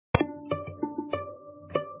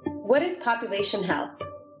What is population health?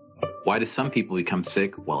 Why do some people become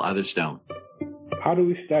sick while others don't? How do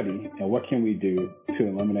we study, and what can we do to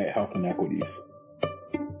eliminate health inequities?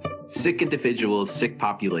 Sick Individuals, Sick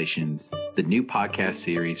Populations, the new podcast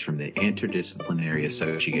series from the Interdisciplinary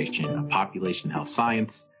Association of Population Health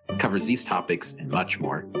Science, covers these topics and much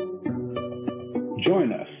more.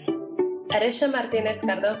 Join us. Arisha Martinez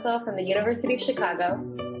Cardoso from the University of Chicago.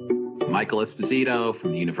 Michael Esposito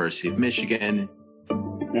from the University of Michigan.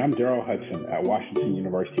 And I'm Daryl Hudson at Washington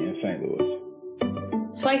University in St.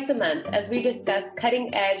 Louis. Twice a month, as we discuss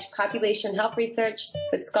cutting-edge population health research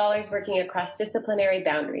with scholars working across disciplinary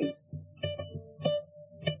boundaries.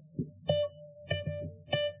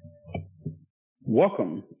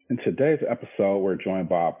 Welcome. In today's episode, we're joined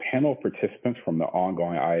by a panel of participants from the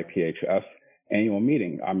ongoing IAPHS annual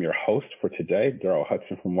meeting. I'm your host for today, Daryl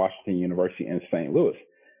Hudson from Washington University in St. Louis.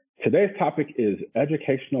 Today's topic is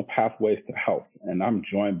educational pathways to health, and I'm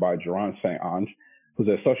joined by Jaron St. Onge, who's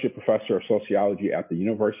an associate professor of sociology at the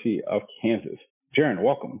University of Kansas. Jaron,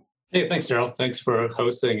 welcome. Hey, thanks, Daryl. Thanks for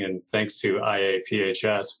hosting, and thanks to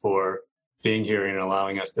IAPHS for being here and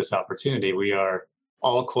allowing us this opportunity. We are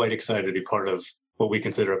all quite excited to be part of what we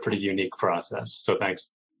consider a pretty unique process. So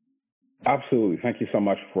thanks. Absolutely. Thank you so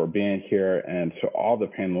much for being here, and to all the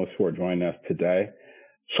panelists who are joining us today.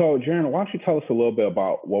 So, Jaron, why don't you tell us a little bit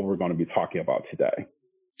about what we're going to be talking about today?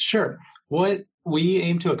 Sure. What we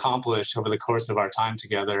aim to accomplish over the course of our time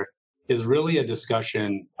together is really a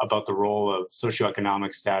discussion about the role of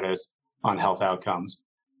socioeconomic status on health outcomes.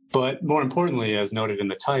 But more importantly, as noted in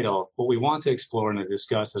the title, what we want to explore and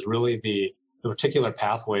discuss is really the particular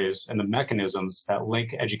pathways and the mechanisms that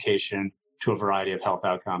link education to a variety of health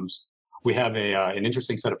outcomes. We have an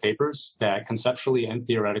interesting set of papers that conceptually and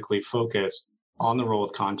theoretically focus on the role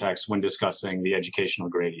of context when discussing the educational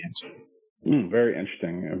gradient. Very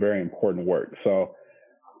interesting and very important work. So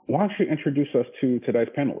why don't you introduce us to today's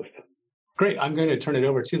panelists? Great. I'm going to turn it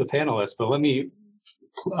over to the panelists, but let me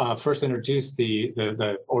first introduce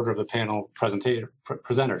the order of the panel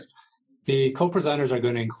presenters. The co-presenters are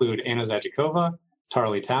going to include Anna Zajakova,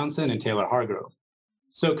 Tarly Townsend, and Taylor Hargrove.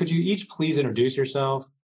 So could you each please introduce yourself,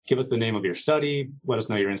 give us the name of your study, let us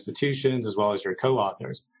know your institutions, as well as your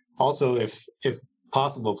co-authors. Also, if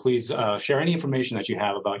possible, please share any information that you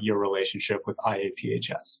have about your relationship with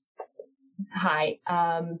IAPHS. Hi,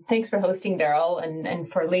 thanks for hosting, Daryl,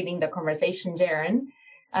 and for leading the conversation, Jaron.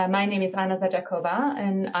 My name is Anna Zajakova,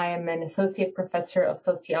 and I am an associate professor of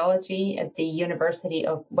sociology at the University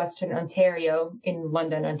of Western Ontario in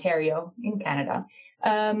London, Ontario, in Canada.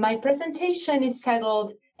 My presentation is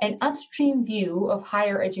titled An Upstream View of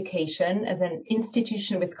Higher Education as an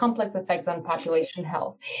Institution with Complex Effects on Population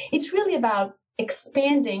Health. It's really about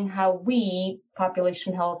expanding how we,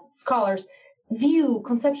 population health scholars,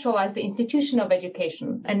 conceptualize the institution of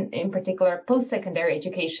education, and in particular post-secondary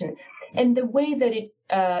education, and the way that it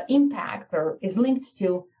impacts or is linked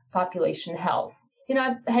to population health. You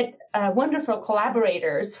know, I've had wonderful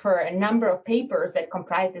collaborators for a number of papers that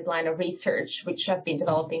comprise this line of research, which I've been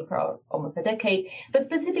developing for almost a decade. But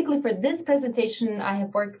specifically for this presentation, I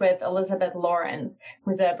have worked with Elizabeth Lawrence,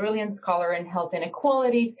 who's a brilliant scholar in health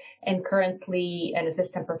inequalities and currently an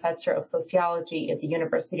assistant professor of sociology at the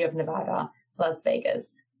University of Nevada, Las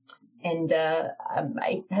Vegas. And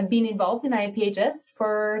I have been involved in IAPHS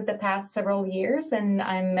for the past several years, and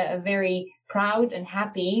I'm very proud and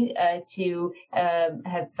happy to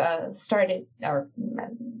have started or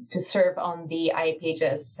to serve on the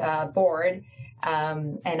IAPHS board.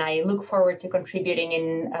 And I look forward to contributing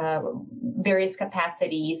in various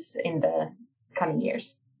capacities in the coming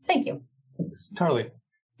years. Thank you. Thanks. Tarly.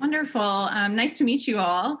 Wonderful. Nice to meet you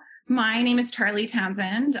all. My name is Tarly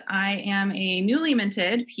Townsend. I am a newly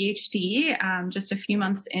minted PhD, just a few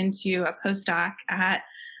months into a postdoc at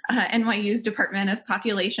NYU's Department of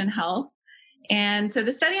Population Health. And so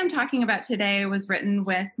the study I'm talking about today was written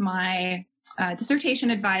with my dissertation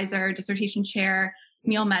advisor, dissertation chair,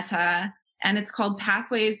 Neil Mehta, and it's called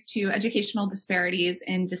Pathways to Educational Disparities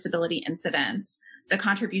in Disability Incidence: The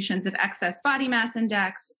Contributions of Excess Body Mass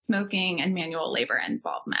Index, Smoking, and Manual Labor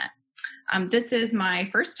Involvement. This is my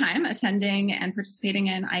first time attending and participating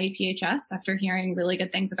in IAPHS after hearing really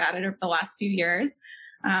good things about it over the last few years.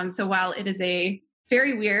 So while it is a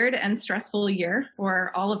very weird and stressful year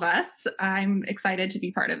for all of us, I'm excited to be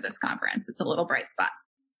part of this conference. It's a little bright spot.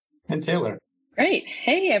 And Taylor. Great.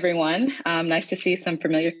 Hey, everyone. Nice to see some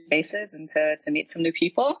familiar faces and to meet some new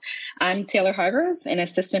people. I'm Taylor Hargrove, an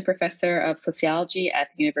assistant professor of sociology at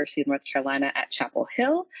the University of North Carolina at Chapel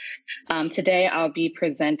Hill. Today, I'll be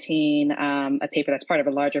presenting a paper that's part of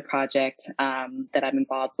a larger project that I'm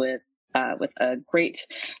involved with with a great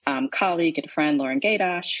colleague and friend, Lauren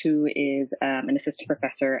Gaydosh, who is an assistant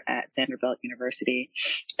professor at Vanderbilt University.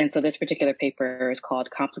 And so this particular paper is called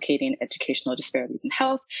Complicating Educational Disparities in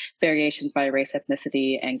Health, Variations by Race,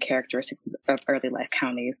 Ethnicity, and Characteristics of Early Life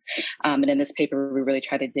Counties. And in this paper, we really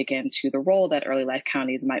try to dig into the role that early life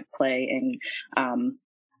counties might play in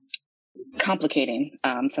complicating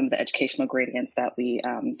some of the educational gradients that we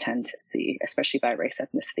tend to see, especially by race,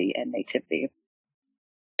 ethnicity, and nativity.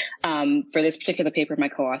 For this particular paper, my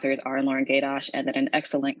co-authors are Lauren Gaydosh and then an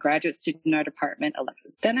excellent graduate student in our department,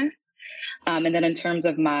 Alexis Dennis. And then in terms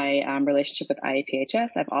of my relationship with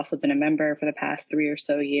IAPHS, I've also been a member for the past 3 or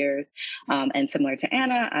so years. And similar to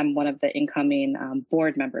Anna, I'm one of the incoming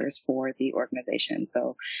board members for the organization.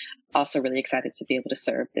 So also really excited to be able to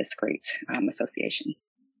serve this great association.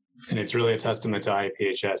 And it's really a testament to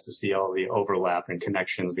IAPHS to see all the overlap and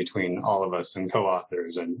connections between all of us and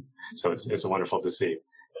co-authors. And so it's wonderful to see.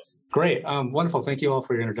 Great. Wonderful. Thank you all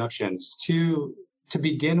for your introductions. To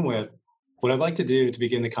begin with, what I'd like to do to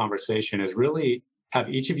begin the conversation is really have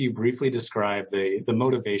each of you briefly describe the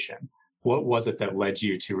motivation. What was it that led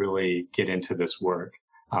you to really get into this work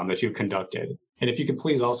that you've conducted? And if you could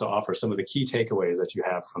please also offer some of the key takeaways that you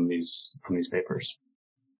have from these papers.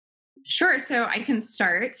 Sure. So I can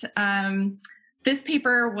start. This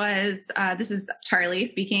paper was, this is Charlie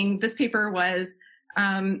speaking. This paper was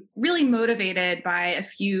really motivated by a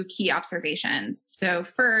few key observations. So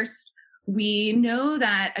first, we know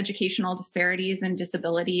that educational disparities in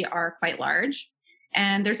disability are quite large,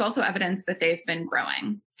 and there's also evidence that they've been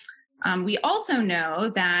growing. We also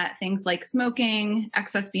know that things like smoking,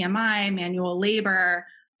 excess BMI, manual labor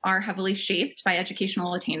are heavily shaped by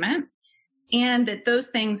educational attainment, and that those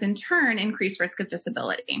things in turn increase risk of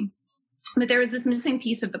disability. But there was this missing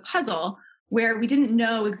piece of the puzzle where we didn't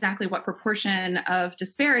know exactly what proportion of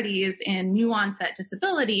disparities in new onset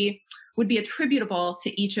disability would be attributable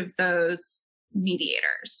to each of those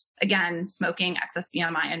mediators. Again, smoking, excess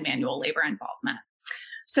BMI, and manual labor involvement.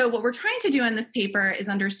 So what we're trying to do in this paper is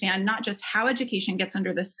understand not just how education gets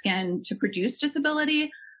under the skin to produce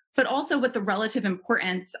disability, but also what the relative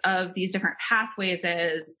importance of these different pathways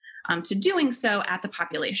is to doing so at the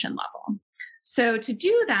population level. So to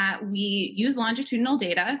do that, we use longitudinal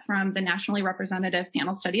data from the Nationally Representative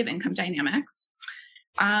Panel Study of Income Dynamics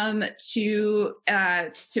to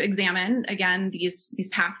examine, again, these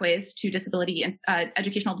pathways to disability and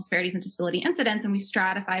educational disparities and disability incidence, and we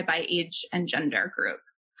stratify by age and gender group.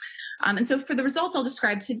 And so for the results I'll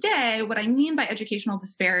describe today, what I mean by educational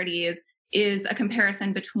disparities is a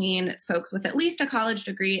comparison between folks with at least a college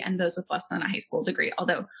degree and those with less than a high school degree,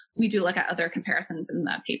 although we do look at other comparisons in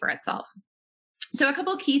the paper itself. So a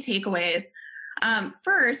couple of key takeaways.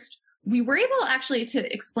 First, we were able actually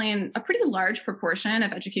to explain a pretty large proportion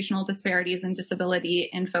of educational disparities and disability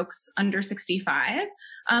in folks under 65,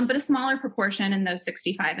 but a smaller proportion in those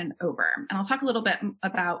 65 and over. And I'll talk a little bit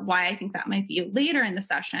about why I think that might be later in the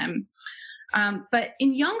session. But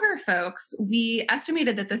in younger folks, we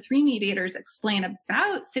estimated that the three mediators explain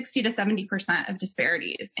about 60 to 70% of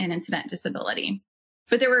disparities in incident disability.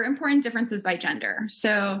 But there were important differences by gender.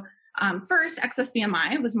 So first, excess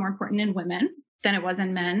BMI was more important in women than it was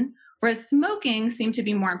in men, whereas smoking seemed to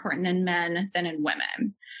be more important in men than in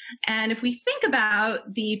women. And if we think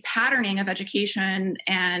about the patterning of education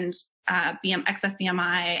and excess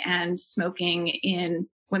BMI and smoking in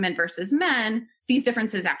women versus men, these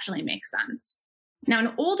differences actually make sense. Now,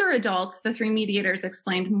 in older adults, the three mediators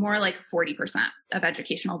explained more like 40% of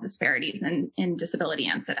educational disparities in disability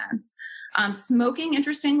incidence. Smoking,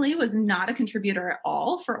 interestingly, was not a contributor at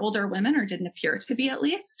all for older women, or didn't appear to be at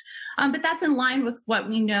least. But that's in line with what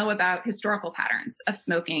we know about historical patterns of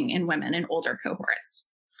smoking in women in older cohorts.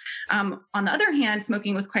 On the other hand,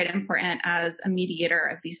 smoking was quite important as a mediator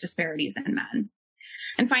of these disparities in men.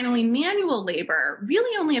 And finally, manual labor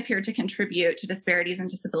really only appeared to contribute to disparities in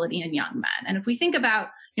disability in young men. And if we think about,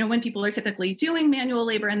 when people are typically doing manual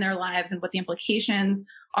labor in their lives and what the implications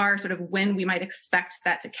are, sort of when we might expect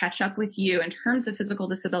that to catch up with you in terms of physical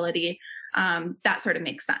disability, that sort of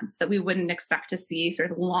makes sense, that we wouldn't expect to see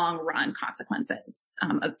sort of long run consequences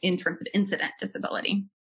in terms of incident disability,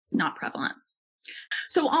 not prevalence.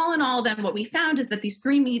 So all in all, then, what we found is that these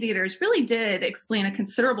three mediators really did explain a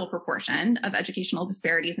considerable proportion of educational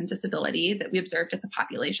disparities and disability that we observed at the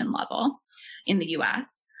population level in the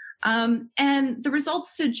US. And the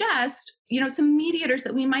results suggest, some mediators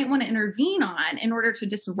that we might want to intervene on in order to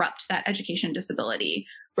disrupt that education disability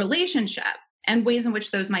relationship, and ways in which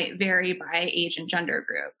those might vary by age and gender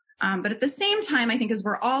group. But at the same time, I think as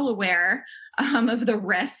we're all aware of the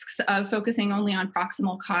risks of focusing only on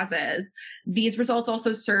proximal causes, these results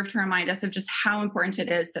also serve to remind us of just how important it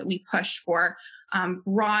is that we push for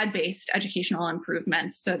broad-based educational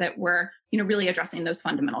improvements so that we're really addressing those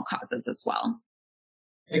fundamental causes as well.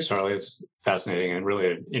 Thanks, Charlie. It's fascinating and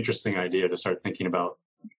really an interesting idea to start thinking about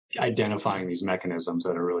identifying these mechanisms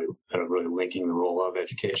that are really linking the role of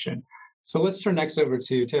education. So let's turn next over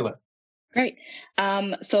to Taylor. Great.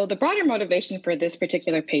 So the broader motivation for this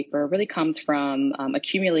particular paper really comes from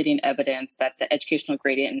accumulating evidence that the educational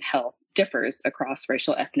gradient in health differs across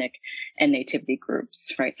racial, ethnic, and nativity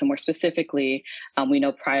groups, right? So more specifically, we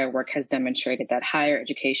know prior work has demonstrated that higher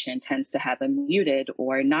education tends to have a muted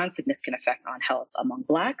or non-significant effect on health among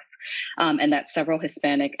Blacks, and that several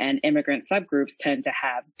Hispanic and immigrant subgroups tend to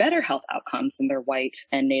have better health outcomes than their white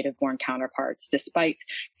and native-born counterparts, despite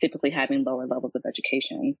typically having lower levels of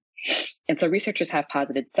education. And so researchers have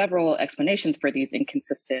posited several explanations for these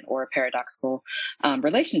inconsistent or paradoxical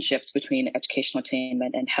relationships between educational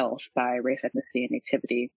attainment and health by race, ethnicity, and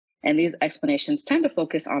nativity. And these explanations tend to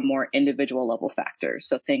focus on more individual level factors.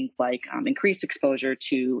 So things like increased exposure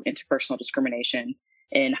to interpersonal discrimination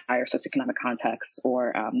in higher socioeconomic contexts,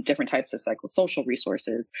 or different types of psychosocial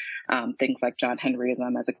resources, things like John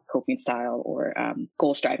Henryism as a coping style, or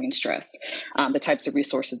goal-striving stress, the types of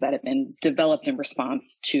resources that have been developed in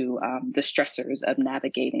response to the stressors of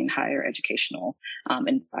navigating higher educational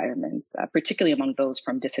environments, particularly among those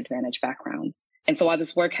from disadvantaged backgrounds. And so while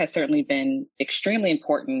this work has certainly been extremely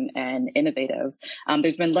important and innovative,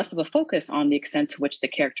 there's been less of a focus on the extent to which the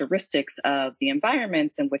characteristics of the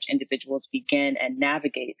environments in which individuals begin and navigate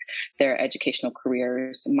their educational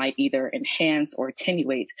careers might either enhance or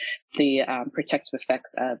attenuate the protective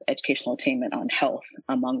effects of educational attainment on health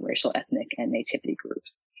among racial, ethnic, and nativity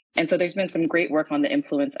groups. And so there's been some great work on the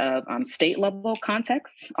influence of state level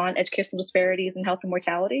contexts on educational disparities in health and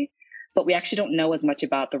mortality. But we actually don't know as much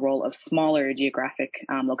about the role of smaller geographic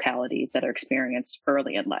localities that are experienced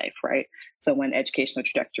early in life, right? So when educational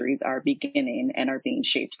trajectories are beginning and are being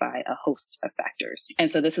shaped by a host of factors.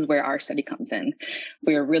 And so this is where our study comes in.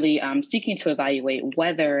 We are really seeking to evaluate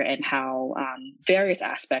whether and how various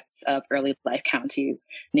aspects of early life counties,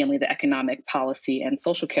 namely the economic, policy, and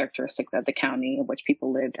social characteristics of the county in which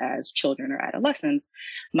people lived as children or adolescents,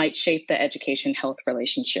 might shape the education-health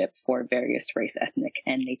relationship for various race, ethnic,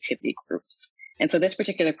 and nativity groups. And so this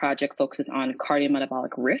particular project focuses on cardiometabolic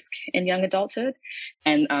risk in young adulthood,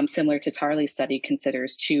 and similar to Tarley's study,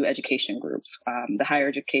 considers two education groups, the higher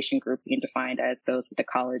education group being defined as those with a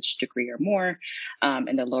college degree or more,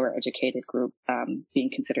 and the lower educated group being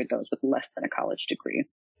considered those with less than a college degree.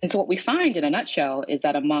 And so what we find in a nutshell is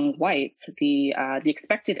that among whites, the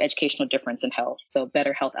expected educational difference in health, so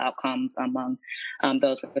better health outcomes among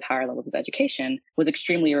those with higher levels of education, was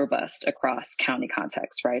extremely robust across county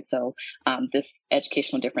contexts, right? So this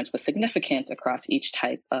educational difference was significant across each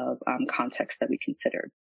type of context that we considered.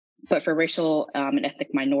 But for racial and ethnic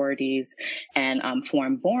minorities and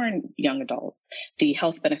foreign-born young adults, the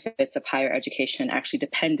health benefits of higher education actually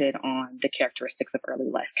depended on the characteristics of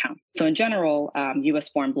early life count. So in general,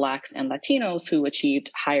 U.S.-born Blacks and Latinos who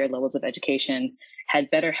achieved higher levels of education had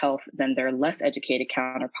better health than their less educated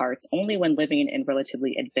counterparts only when living in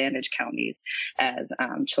relatively advantaged counties as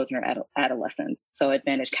children or adolescents. So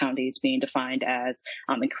advantaged counties being defined as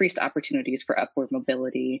increased opportunities for upward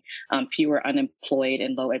mobility, fewer unemployed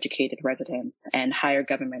and low educated residents, and higher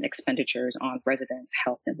government expenditures on residents'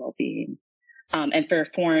 health and well-being. And for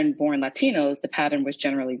foreign-born Latinos, the pattern was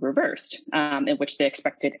generally reversed, in which the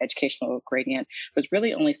expected educational gradient was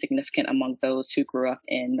really only significant among those who grew up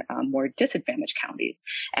in more disadvantaged counties,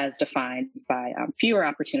 as defined by fewer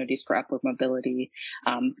opportunities for upward mobility,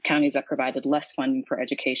 counties that provided less funding for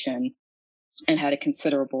education, and had a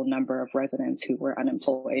considerable number of residents who were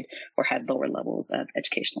unemployed or had lower levels of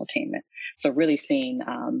educational attainment. So really seeing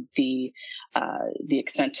the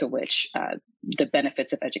extent to which the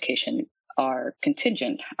benefits of education are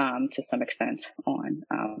contingent to some extent on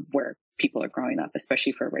where people are growing up,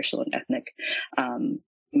 especially for racial and ethnic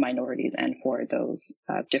minorities and for those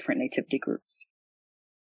different nativity groups.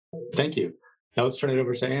 Thank you. Now let's turn it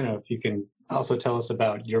over to Anna. If you can also tell us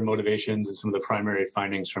about your motivations and some of the primary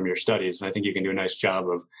findings from your studies. And I think you can do a nice job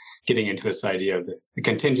of getting into this idea of the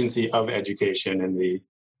contingency of education and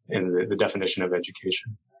the definition of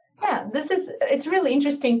education. Yeah, it's really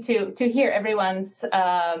interesting to hear everyone's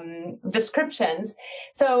descriptions.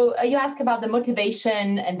 So you ask about the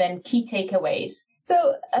motivation and then key takeaways.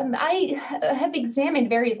 So I have examined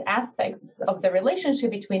various aspects of the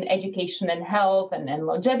relationship between education and health and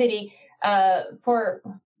longevity for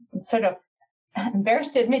sort of I'm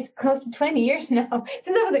embarrassed to admit, close to 20 years now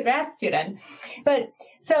since I was a grad student. But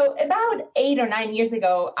so about 8 or 9 years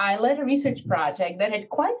ago, I led a research project that had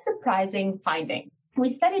quite surprising findings.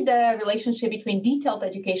 We studied the relationship between detailed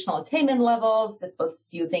educational attainment levels. This was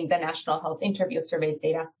using the National Health Interview Surveys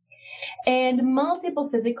data, and multiple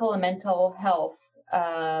physical and mental health,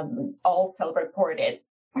 all self-reported.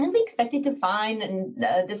 And we expected to find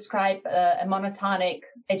and describe a monotonic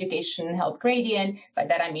education health gradient. By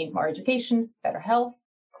that, I mean more education, better health.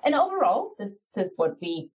 And overall, this is what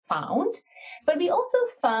we found. But we also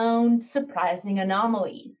found surprising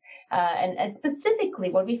anomalies. And specifically,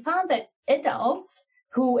 what we found that adults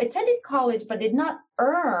who attended college but did not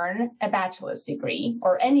earn a bachelor's degree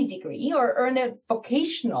or any degree or earn a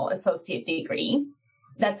vocational associate degree,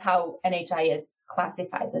 that's how NHIS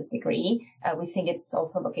classifies this degree. We think it's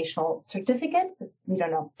also a vocational certificate, but we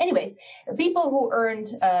don't know. Anyways, people who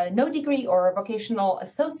earned no degree or a vocational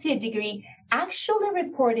associate degree actually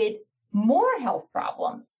reported more health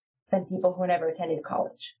problems than people who never attended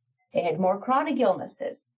college. They had more chronic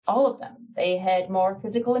illnesses, all of them. They had more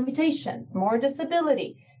physical limitations, more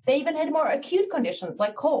disability. They even had more acute conditions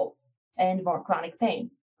like colds and more chronic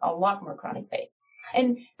pain, a lot more chronic pain.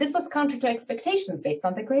 And this was counter to expectations based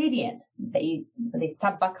on the gradient. The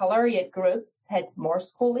sub-baccalaureate groups had more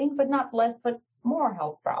schooling, but not less, but more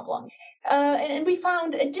health problems. And we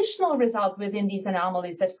found additional results within these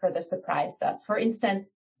anomalies that further surprised us. For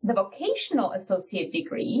instance, the vocational associate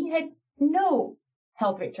degree had no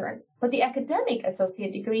health returns, but the academic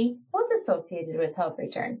associate degree was associated with health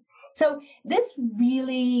returns. So this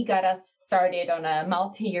really got us started on a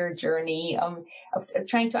multi-year journey of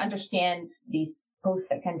trying to understand these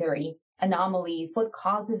post-secondary anomalies, what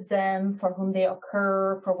causes them, for whom they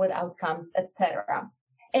occur, for what outcomes, etc.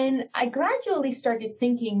 And I gradually started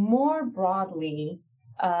thinking more broadly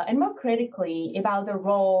and more critically about the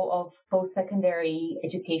role of post-secondary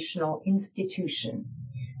educational institution.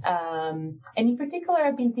 And in particular,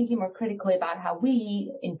 I've been thinking more critically about how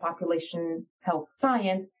we, in population health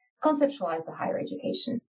science, conceptualize the higher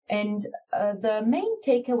education. And the main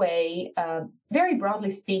takeaway, very broadly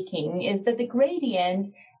speaking, is that the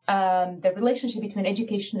gradient, the relationship between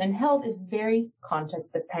education and health is very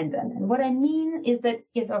context dependent. And what I mean is that,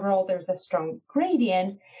 yes, overall, there's a strong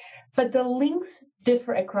gradient, but the links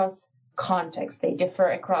differ across context. They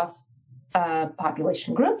differ across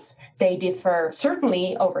population groups. They differ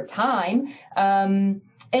certainly over time, and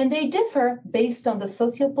they differ based on the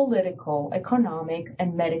socio-political, economic,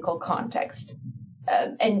 and medical context.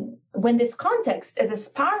 And when this context is as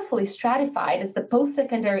powerfully stratified as the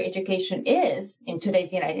post-secondary education is in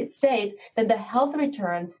today's United States, then the health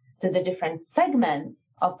returns to the different segments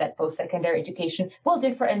of that post-secondary education will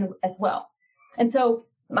differ as well. And so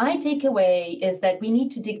my takeaway is that we need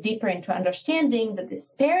to dig deeper into understanding the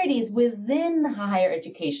disparities within the higher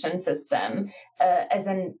education system as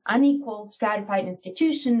an unequal, stratified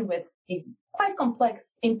institution with these quite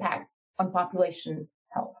complex impact on population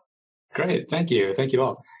health. Great. Thank you. Thank you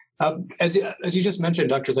all. As you just mentioned,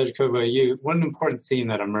 Dr. Zajakova, one important theme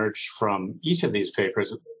that emerged from each of these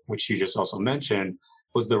papers, which you just also mentioned,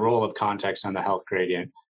 was the role of context on the health gradient.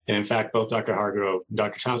 And in fact, both Dr. Hargrove and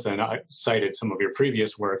Dr. Townsend cited some of your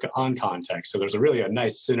previous work on context. So there's a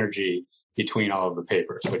nice synergy between all of the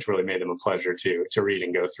papers, which really made them a pleasure to read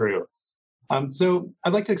and go through. So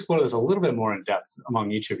I'd like to explore this a little bit more in depth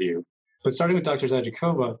among each of you. But starting with Dr.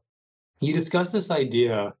 Zajakova, you discussed this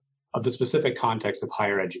idea of the specific context of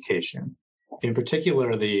higher education, in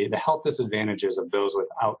particular, the health disadvantages of those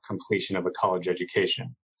without completion of a college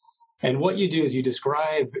education. And what you do is you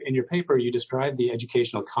describe the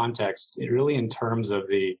educational context really in terms of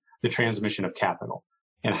the transmission of capital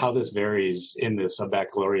and how this varies in this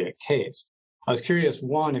baccalaureate case. I was curious,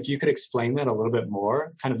 one, if you could explain that a little bit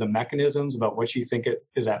more, kind of the mechanisms about what you think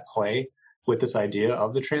is at play with this idea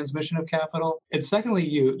of the transmission of capital. And secondly,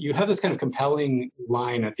 you have this kind of compelling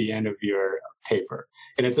line at the end of your paper.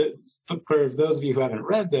 And for those of you who haven't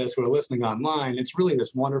read this, who are listening online, it's really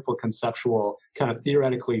this wonderful conceptual, kind of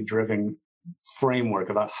theoretically driven framework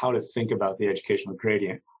about how to think about the educational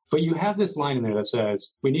gradient. But you have this line in there that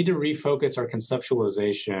says, we need to refocus our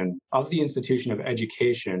conceptualization of the institution of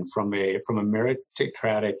education from a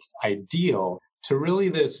meritocratic ideal to really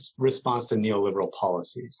this response to neoliberal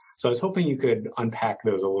policies. So I was hoping you could unpack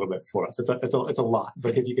those a little bit for us. It's a lot,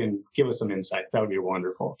 but if you can give us some insights, that would be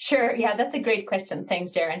wonderful. Sure. Yeah, that's a great question. Thanks,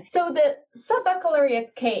 Darren. So the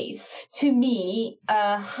sub-baccalaureate case, to me,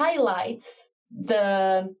 highlights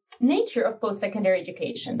the nature of post-secondary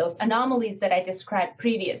education, those anomalies that I described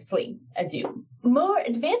previously do. More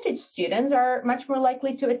advantaged students are much more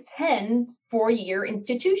likely to attend 4-year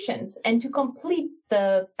institutions and to complete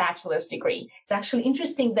the bachelor's degree. It's actually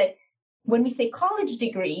interesting that when we say college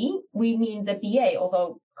degree, we mean the BA,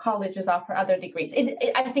 although colleges offer other degrees.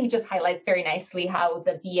 I think it just highlights very nicely how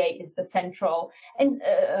the BA is the central and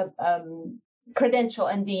credential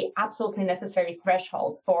and the absolutely necessary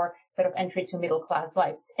threshold for sort of entry to middle class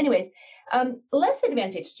life. Anyways, less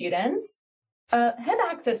advantaged students have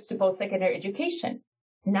access to post-secondary education.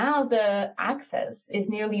 Now the access is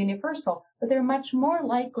nearly universal, but they're much more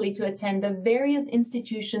likely to attend the various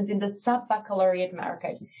institutions in the sub-baccalaureate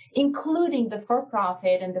market, including the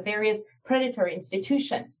for-profit and the various predatory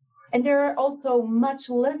institutions. And they're also much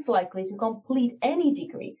less likely to complete any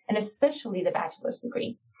degree, and especially the bachelor's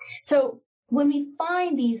degree. So when we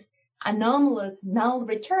find these anomalous null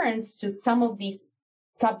returns to some of these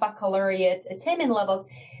sub-baccalaureate attainment levels,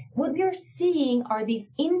 what we are seeing are these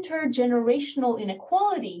intergenerational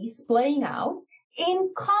inequalities playing out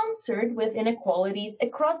in concert with inequalities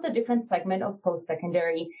across the different segment of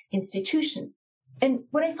post-secondary institutions. And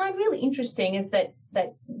what I find really interesting is that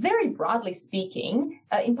very broadly speaking,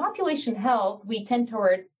 in population health, we tend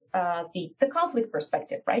towards the conflict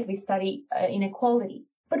perspective, right? We study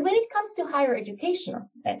inequalities. But when it comes to higher education, or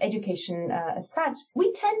education as such,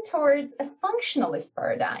 we tend towards a functionalist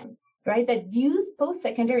paradigm, right? That views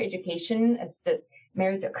post-secondary education as this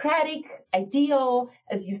meritocratic ideal,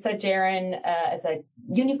 as you said, Jaren, as a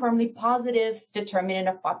uniformly positive determinant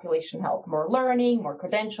of population health, more learning, more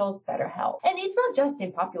credentials, better health. And it's not just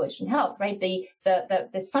in population health, right?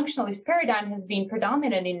 This functionalist paradigm has been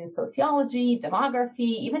predominant in sociology, demography,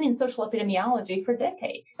 even in social epidemiology for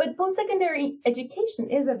decades. But post-secondary education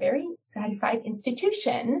is a very stratified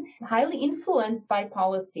institution, highly influenced by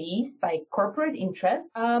policies, by corporate interests,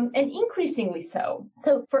 and increasingly so.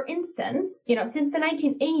 So, for instance, since the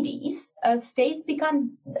 1980s, states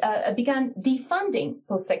began defunding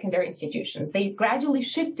post-secondary institutions. They gradually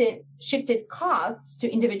shifted costs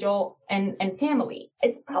to individuals and family.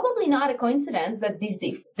 It's probably not a coincidence that this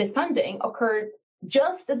defunding occurred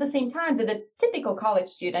just at the same time that the typical college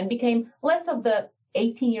student became less of the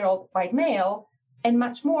 18-year-old white male and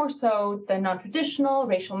much more so the non-traditional,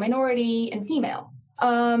 racial minority, and female.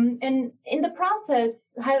 And in the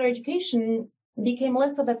process, higher education became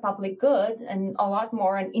less of a public good and a lot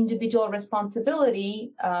more an individual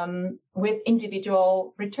responsibility with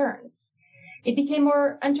individual returns. It became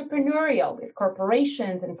more entrepreneurial with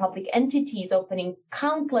corporations and public entities opening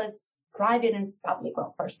countless private and public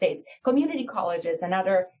welfare states, community colleges and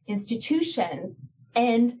other institutions.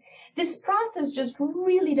 And this process just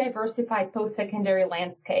really diversified post-secondary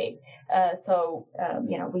landscape.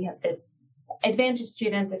 We have this advantaged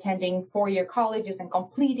students attending 4-year colleges and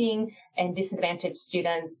completing, and disadvantaged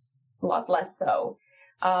students a lot less so.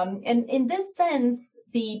 And in this sense,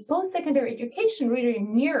 the post-secondary education really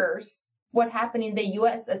mirrors what happened in the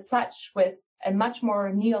U.S. as such, with a much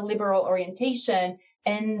more neoliberal orientation.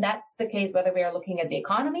 And that's the case whether we are looking at the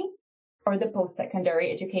economy or the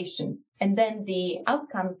post-secondary education. And then the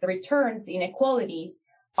outcomes, the returns, the inequalities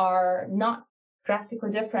are not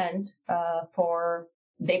drastically different for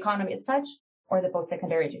the economy as such or the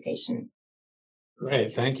post-secondary education.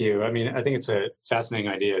 Great, thank you. I mean, I think it's a fascinating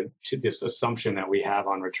idea, to this assumption that we have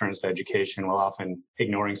on returns to education while often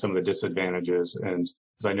ignoring some of the disadvantages. And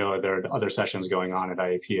as I know, there are other sessions going on at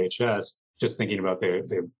IAPHS, just thinking about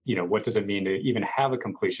what does it mean to even have a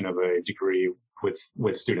completion of a degree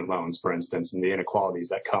with student loans, for instance, and the inequalities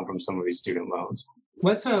that come from some of these student loans.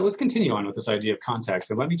 Let's continue on with this idea of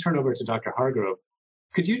context. And let me turn over to Dr. Hargrove.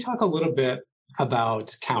 Could you talk a little bit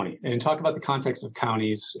about county and talk about the context of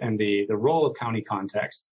counties and the role of county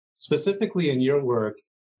context? Specifically in your work,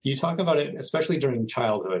 you talk about it, especially during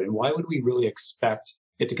childhood, and why would we really expect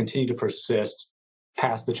it to continue to persist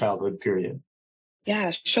past the childhood period?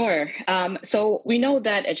 Yeah, sure. So we know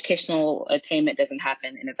that educational attainment doesn't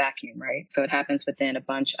happen in a vacuum, right? So it happens within a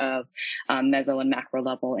bunch of meso and macro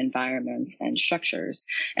level environments and structures.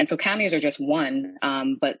 And so counties are just one,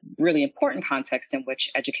 but really important context in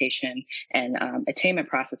which education and attainment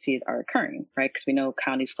processes are occurring, right? Because we know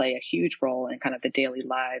counties play a huge role in kind of the daily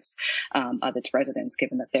lives of its residents,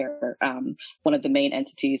 given that they're one of the main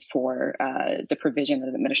entities for the provision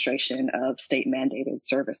and administration of state mandated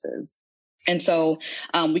services. And so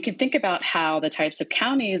we can think about how the types of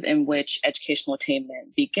counties in which educational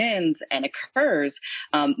attainment begins and occurs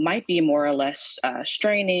might be more or less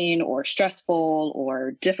straining or stressful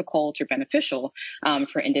or difficult or beneficial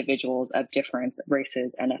for individuals of different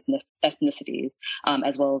races and ethnicities,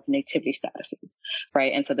 as well as nativity statuses,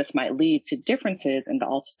 right? And so this might lead to differences in the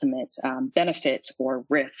ultimate benefit or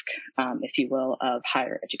risk, if you will, of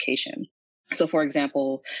higher education. So, for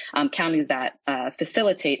example, counties that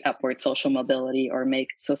facilitate upward social mobility or make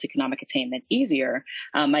socioeconomic attainment easier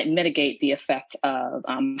might mitigate the effect of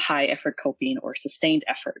high effort coping or sustained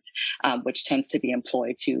effort, which tends to be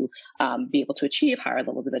employed to be able to achieve higher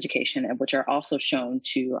levels of education, and which are also shown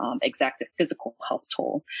to exact a physical health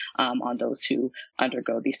toll on those who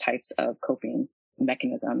undergo these types of coping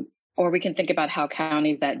mechanisms. Or we can think about how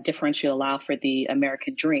counties that differentially allow for the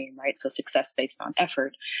American dream, right? So success based on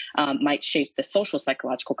effort, might shape the social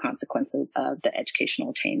psychological consequences of the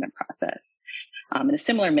educational attainment process. In a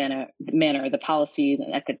similar manner, the policies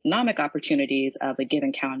and economic opportunities of a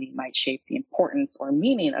given county might shape the importance or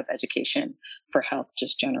meaning of education for health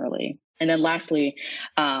just generally. And then lastly,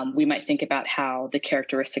 we might think about how the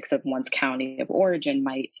characteristics of one's county of origin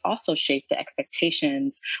might also shape the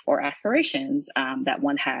expectations or aspirations that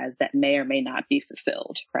one has that may or may not be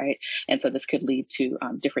fulfilled, right? And so this could lead to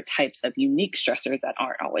different types of unique stressors that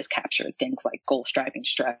aren't always captured, things like goal-striving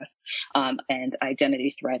stress and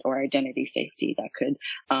identity threat or identity safety that could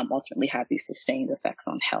ultimately have these sustained effects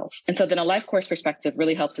on health. And so then a life course perspective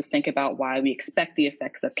really helps us think about why we expect the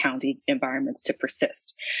effects of county environments to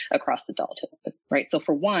persist across adulthood, right? So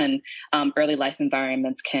for one, early life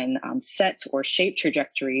environments can set or shape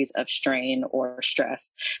trajectories of strain or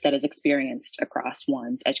stress that is experienced across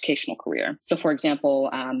one's educational career. So for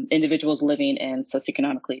example, individuals living in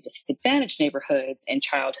socioeconomically disadvantaged neighborhoods in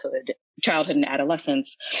childhood and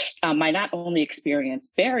adolescence might not only experience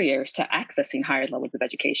barriers to accessing higher levels of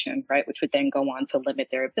education, right, which would then go on to limit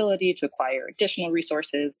their ability to acquire additional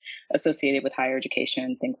resources associated with higher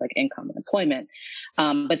education, things like income and employment,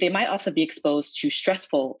 but they might also be exposed to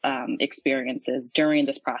stressful experiences during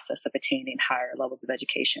this process of attaining higher levels of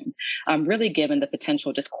education, really given the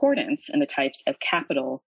potential discordance in the types of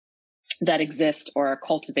capital that exist or are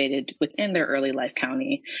cultivated within their early life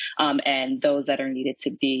county, and those that are needed to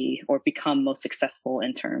be or become most successful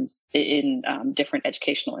in different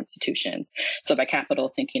educational institutions. So by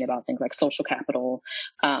capital, thinking about things like social capital,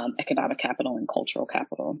 economic capital, and cultural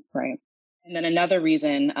capital, right? And then another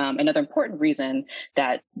important reason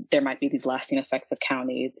that there might be these lasting effects of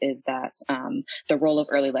counties is that the role of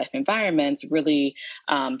early life environments really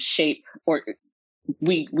shape or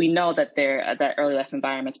we know that that early life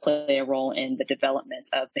environments play a role in the development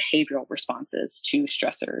of behavioral responses to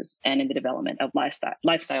stressors and in the development of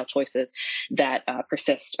lifestyle choices that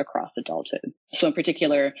persist across adulthood. So in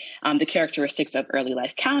particular, the characteristics of early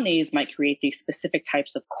life counties might create these specific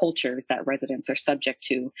types of cultures that residents are subject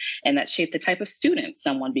to and that shape the type of student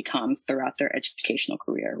someone becomes throughout their educational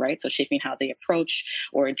career, right? So shaping how they approach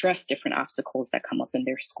or address different obstacles that come up in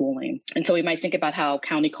their schooling. And so we might think about how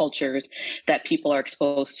county cultures that people are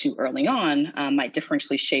exposed to early on might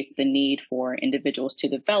differentially shape the need for individuals to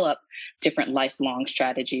develop different lifelong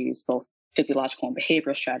strategies, both physiological and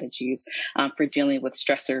behavioral strategies for dealing with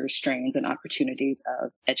stressors, strains, and opportunities of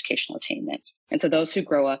educational attainment. And so those who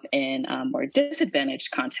grow up in more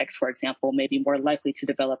disadvantaged contexts, for example, may be more likely to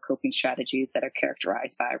develop coping strategies that are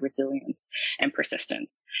characterized by resilience and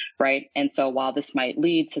persistence, right? And so while this might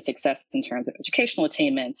lead to success in terms of educational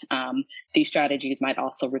attainment, these strategies might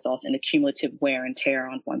also result in the cumulative wear and tear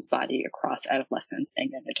on one's body across adolescence and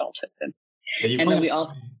young adulthood. Yeah, and then we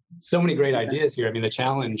also so many great ideas here. I mean, the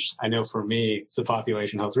challenge I know for me as a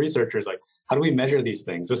population health researcher is like, how do we measure these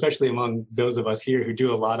things, especially among those of us here who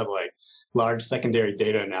do a lot of like large secondary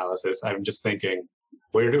data analysis? I'm just thinking,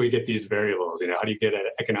 where do we get these variables? You know, how do you get at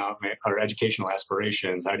economic or educational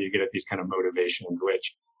aspirations? How do you get at these kind of motivations,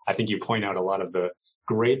 which I think you point out a lot of the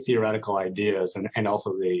great theoretical ideas and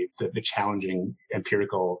also the challenging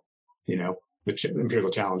empirical, empirical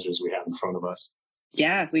challenges we have in front of us.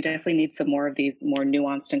 Yeah, we definitely need some more of these more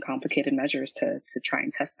nuanced and complicated measures to try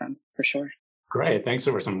and test them for sure. Great. Thanks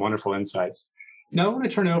for some wonderful insights. Now I want to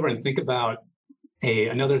turn over and think about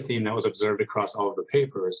another theme that was observed across all of the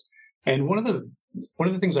papers. And one of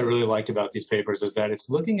the things I really liked about these papers is that it's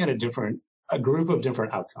looking at a group of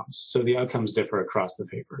different outcomes. So the outcomes differ across the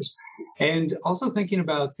papers. And also thinking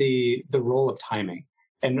about the role of timing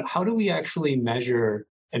and how do we actually measure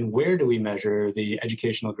and where do we measure the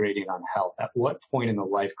educational gradient on health? At what point in the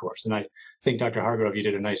life course? And I think, Dr. Hargrove, you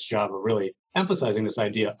did a nice job of really emphasizing this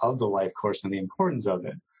idea of the life course and the importance of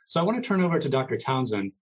it. So I want to turn over to Dr.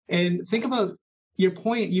 Townsend and think about your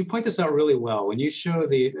point. You point this out really well when you show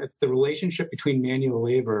the relationship between manual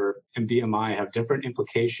labor and BMI have different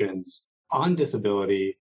implications on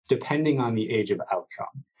disability depending on the age of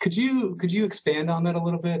outcome. Could you expand on that a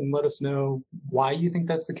little bit and let us know why you think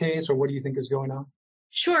that's the case or what do you think is going on?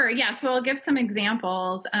 Sure. Yeah. So I'll give some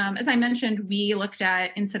examples. As I mentioned, we looked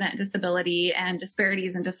at incident disability and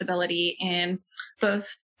disparities in disability in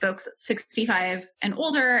both folks 65 and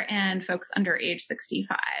older and folks under age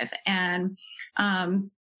 65. And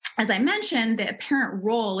as I mentioned, the apparent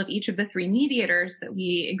role of each of the three mediators that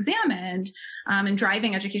we examined in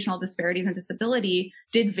driving educational disparities and disability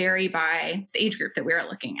did vary by the age group that we were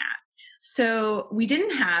looking at. So we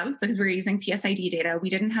didn't have, because we were using PSID data, we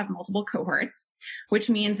didn't have multiple cohorts,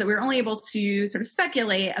 which means that we were only able to sort of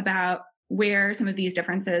speculate about where some of these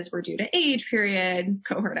differences were due to age, period,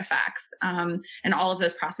 cohort effects. And all of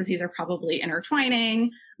those processes are probably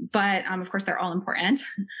intertwining, but of course, they're all important.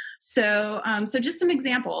 So just some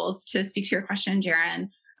examples to speak to your question, Jaren,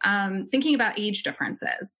 thinking about age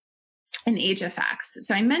differences and age effects.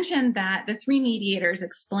 So I mentioned that the three mediators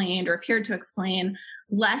explained or appeared to explain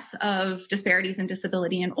less of disparities in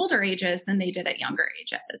disability in older ages than they did at younger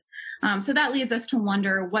ages. So that leads us to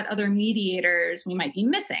wonder what other mediators we might be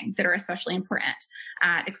missing that are especially important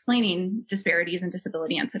at explaining disparities in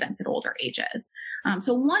disability incidence at older ages.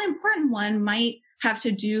 So one important one might have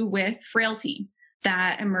to do with frailty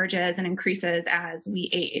that emerges and increases as we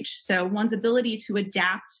age. So one's ability to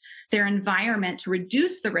adapt their environment to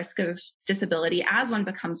reduce the risk of disability as one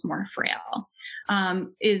becomes more frail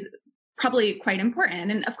is probably quite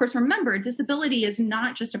important. And of course, remember, disability is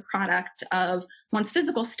not just a product of one's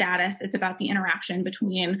physical status. It's about the interaction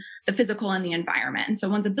between the physical and the environment. And so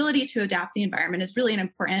one's ability to adapt the environment is really an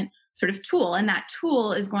important sort of tool. And that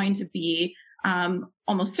tool is going to be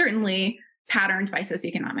almost certainly patterned by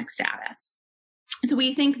socioeconomic status. So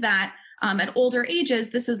we think that at older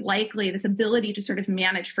ages, this ability to sort of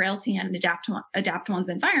manage frailty and adapt one's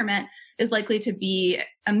environment is likely to be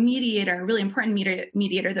a mediator, a really important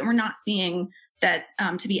mediator that we're not seeing that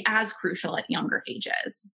to be as crucial at younger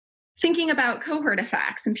ages. Thinking about cohort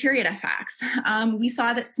effects and period effects, we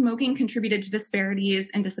saw that smoking contributed to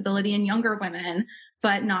disparities in disability in younger women,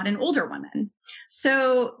 but not in older women.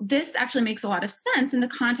 So this actually makes a lot of sense in the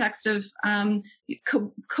context of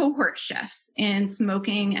cohort shifts in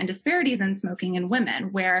smoking and disparities in smoking in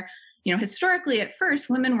women, where historically at first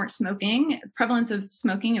women weren't smoking. Prevalence of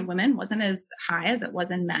smoking in women wasn't as high as it was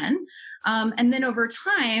in men. And then over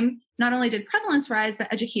time, not only did prevalence rise,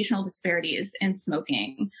 but educational disparities in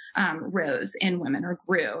smoking rose in women or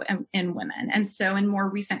grew in women. And so in more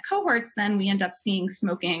recent cohorts, then we end up seeing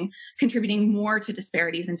smoking contributing more to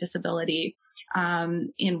disparities and disability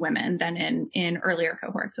in women than in earlier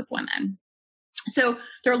cohorts of women. So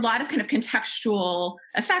there are a lot of kind of contextual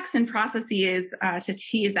effects and processes to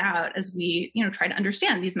tease out as we, try to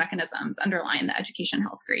understand these mechanisms underlying the education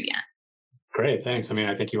health gradient. Great, thanks. I mean,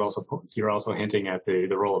 I think you're also hinting at the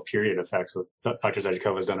role of period effects. Dr.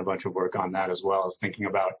 Zajakova has done a bunch of work on that, as well as thinking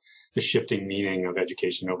about the shifting meaning of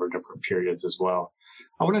education over different periods as well.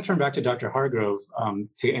 I want to turn back to Dr. Hargrove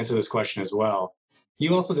to answer this question as well.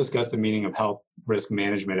 You also discussed the meaning of health risk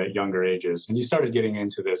management at younger ages, and you started getting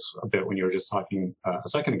into this a bit when you were just talking a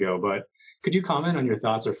second ago, but could you comment on your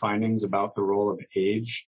thoughts or findings about the role of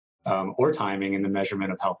age or timing in the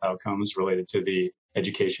measurement of health outcomes related to the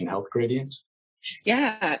education health gradient?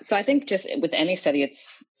 Yeah, so I think just with any study,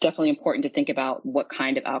 it's definitely important to think about what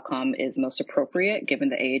kind of outcome is most appropriate given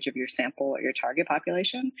the age of your sample or your target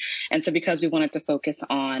population. And so because we wanted to focus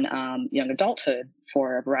on young adulthood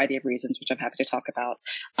for a variety of reasons, which I'm happy to talk about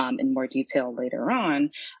in more detail later on,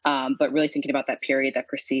 but really thinking about that period that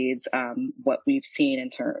precedes what we've seen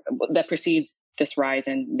that precedes this rise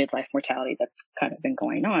in midlife mortality that's kind of been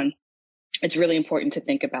going on, it's really important to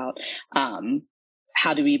think about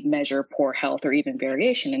how do we measure poor health or even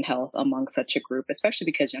variation in health among such a group, especially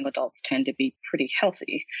because young adults tend to be pretty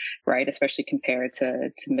healthy, right? Especially compared to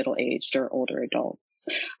middle-aged or older adults.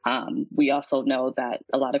 We also know that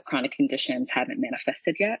a lot of chronic conditions haven't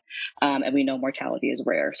manifested yet, and we know mortality is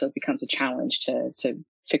rare. So it becomes a challenge to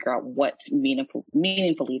figure out what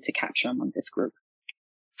meaningfully to capture among this group.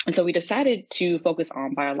 And so we decided to focus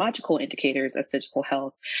on biological indicators of physical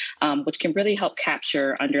health, which can really help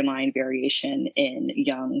capture underlying variation in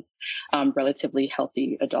young, relatively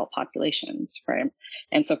healthy adult populations, right?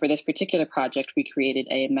 And so for this particular project, we created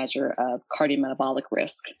a measure of cardiometabolic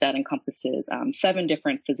risk that encompasses 7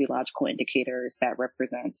 different physiological indicators that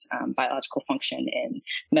represent biological function in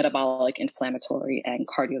metabolic, inflammatory, and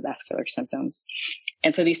cardiovascular symptoms.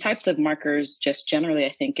 And so these types of markers just generally,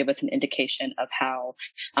 I think, give us an indication of how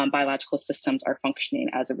biological systems are functioning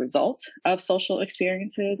as a result of social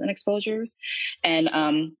experiences and exposures. And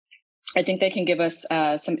I think they can give us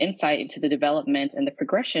some insight into the development and the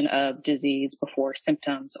progression of disease before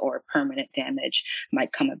symptoms or permanent damage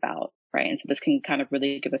might come about, right? And so this can kind of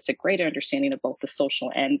really give us a greater understanding of both the social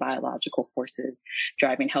and biological forces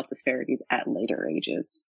driving health disparities at later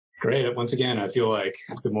ages. Great. Once again, I feel like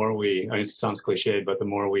the more it sounds cliche, but the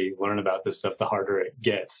more we learn about this stuff, the harder it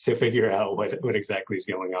gets to figure out what exactly is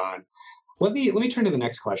going on. Let me turn to the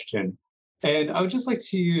next question. And I would just like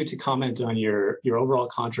to comment on your overall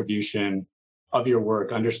contribution of your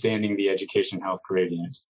work, understanding the education health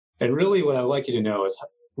gradient. And really what I'd like you to know is,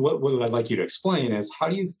 what I'd like you to explain is, how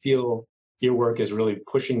do you feel your work is really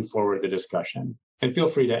pushing forward the discussion? And feel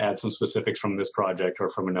free to add some specifics from this project or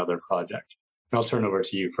from another project. And I'll turn over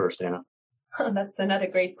to you first, Anna. Oh, that's another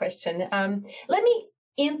great question. Let me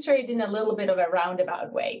answer it in a little bit of a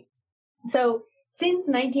roundabout way. So since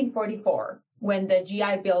 1944, when the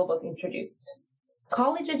GI Bill was introduced,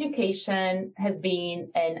 college education has been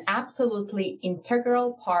an absolutely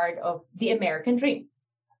integral part of the American dream.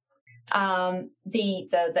 The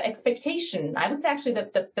expectation, I would say actually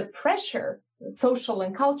the pressure, social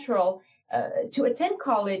and cultural, to attend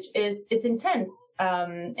college is intense,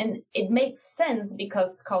 and it makes sense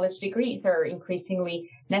because college degrees are increasingly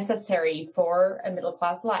necessary for a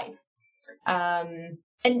middle-class life. And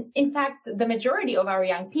in fact, the majority of our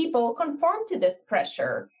young people conform to this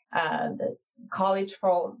pressure, this college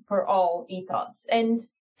for all ethos, and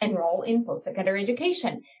enroll in post-secondary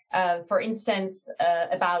education. For instance,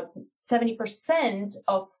 about 70%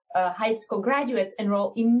 of high school graduates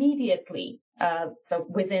enroll immediately, so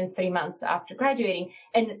within 3 months after graduating,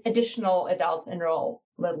 and additional adults enroll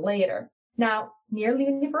a little later. Now, nearly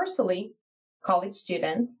universally, college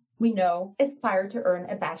students, we know, aspire to earn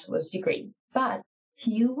a bachelor's degree, but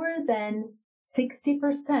fewer than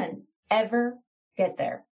 60% ever get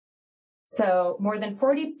there. So more than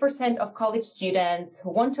 40% of college students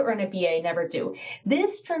who want to earn a BA never do.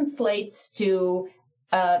 This translates to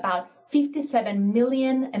about 57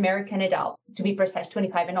 million American adults, to be precise,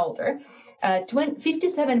 25 and older,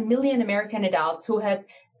 57 million American adults who have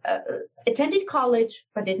attended college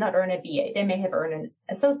but did not earn a BA. They may have earned an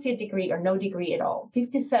associate degree or no degree at all.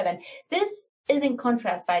 57. This is in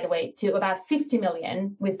contrast, by the way, to about 50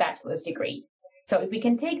 million with bachelor's degree. So if we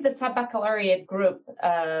can take the sub-baccalaureate group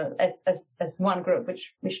as one group,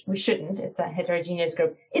 which we shouldn't, it's a heterogeneous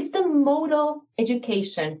group, it's the model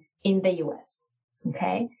education in the US,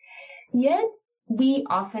 okay? Yet we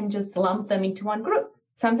often just lump them into one group.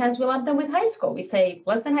 Sometimes we lump them with high school. We say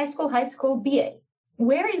less than high school, BA.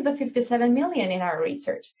 Where is the 57 million in our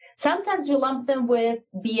research? Sometimes we lump them with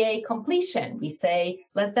BA completion. We say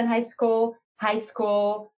less than high school,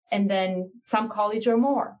 and then some college or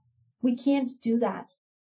more. We can't do that.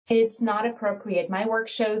 It's not appropriate. My work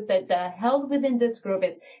shows that the health within this group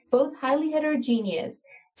is both highly heterogeneous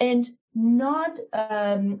and not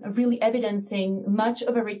really evidencing much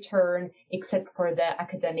of a return except for the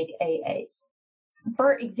academic AAs.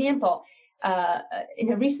 For example,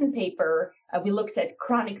 in a recent paper, we looked at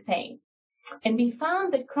chronic pain, and we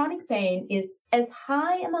found that chronic pain is as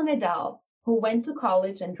high among adults who went to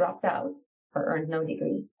college and dropped out or earned no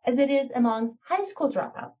degree as it is among high school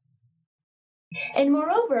dropouts. And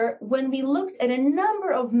moreover, when we looked at a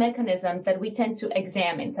number of mechanisms that we tend to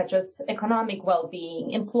examine, such as economic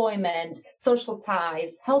well-being, employment, social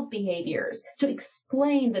ties, health behaviors, to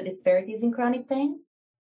explain the disparities in chronic pain,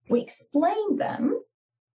 we explained them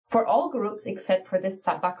for all groups except for the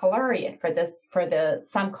sub-baccalaureate, for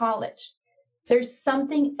some college. There's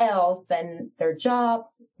something else than their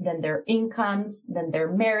jobs, than their incomes, than their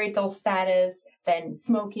marital status, than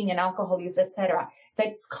smoking and alcohol use, etc.,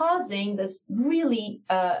 that's causing this really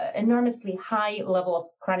enormously high level of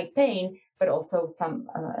chronic pain, but also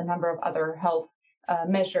a number of other health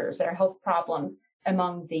measures or health problems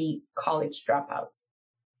among the college dropouts.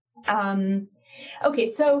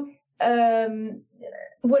 So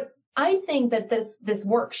what I think that this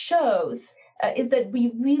work shows is that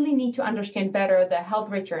we really need to understand better the health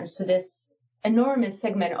returns to this enormous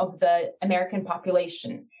segment of the American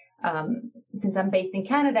population. Since I'm based in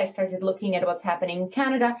Canada, I started looking at what's happening in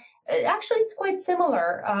Canada. Actually, it's quite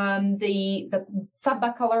similar. The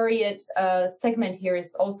sub-baccalaureate segment here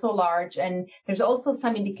is also large, and there's also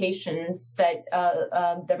some indications that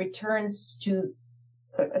the returns to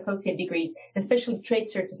sort of associate degrees, especially trade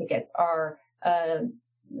certificates, are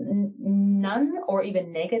none or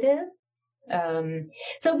even negative.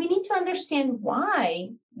 So we need to understand why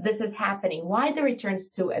this is happening, why the returns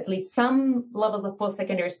to at least some levels of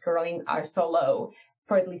post-secondary schooling are so low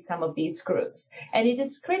for at least some of these groups. And it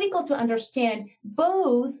is critical to understand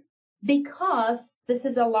both because this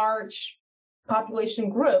is a large population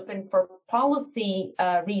group, and for policy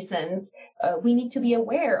reasons, we need to be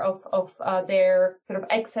aware of their sort of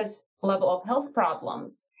excess level of health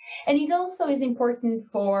problems. And it also is important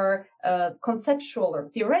for conceptual or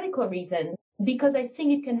theoretical reasons because I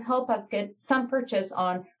think it can help us get some purchase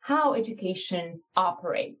on how education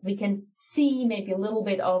operates. We can see maybe a little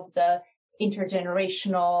bit of the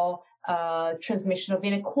intergenerational transmission of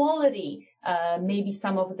inequality, maybe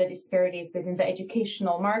some of the disparities within the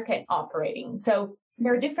educational market operating. So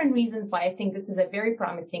there are different reasons why I think this is a very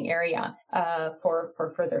promising area for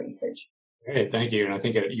further research. Hey, thank you. And I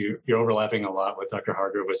think you're overlapping a lot what Dr.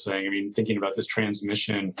 Hargrove was saying. I mean, thinking about this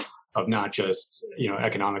transmission of not just,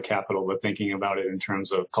 economic capital, but thinking about it in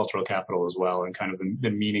terms of cultural capital as well, and kind of the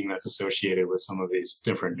meaning that's associated with some of these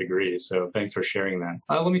different degrees. So thanks for sharing that.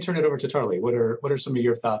 Let me turn it over to Tarly. What are some of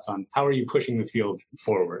your thoughts on how are you pushing the field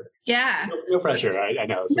forward? Yeah. No pressure. I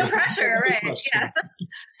know. No pressure, right. Yes.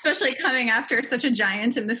 Especially coming after such a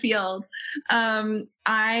giant in the field.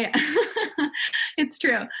 It's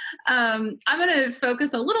true. I'm going to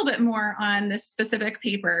focus a little bit more on this specific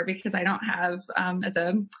paper because I don't have, as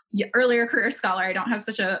a earlier career scholar, I don't have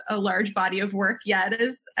such a large body of work yet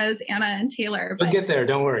as Anna and Taylor. But get there.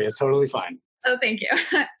 Don't worry. It's totally fine. Oh, thank you.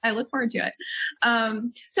 I look forward to it.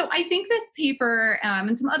 So I think this paper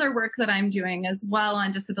and some other work that I'm doing as well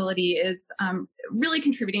on disability is really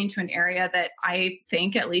contributing to an area that I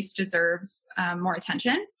think at least deserves more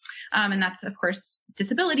attention. And that's, of course,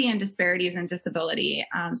 disability and disparities in disability.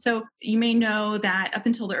 So you may know that up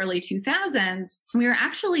until the early 2000s, we were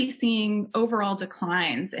actually seeing overall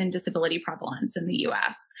declines in disability prevalence in the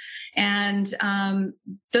US. And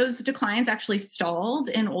those declines actually stalled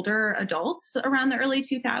in older adults around the early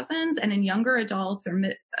 2000s, and in younger adults or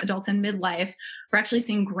adults in midlife, we're actually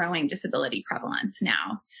seeing growing disability prevalence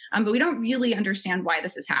now. But we don't really understand why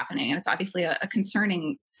this is happening. And it's obviously a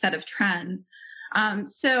concerning set of trends. And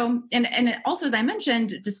also, as I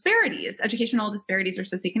mentioned, disparities, educational disparities or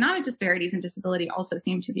socioeconomic disparities in disability also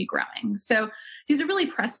seem to be growing. So these are really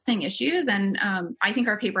pressing issues. And I think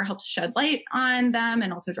our paper helps shed light on them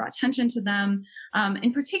and also draw attention to them,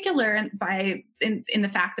 in particular in the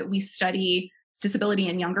fact that we study disability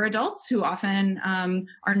in younger adults who often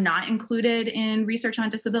are not included in research on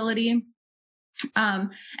disability.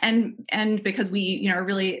 And because we, are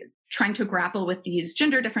really trying to grapple with these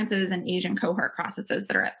gender differences and age and cohort processes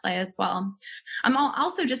that are at play as well. I'll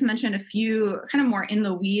also just mention a few kind of more in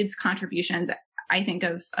the weeds contributions, I think,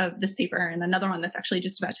 of this paper, and another one that's actually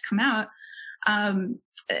just about to come out.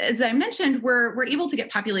 As I mentioned, we're able to get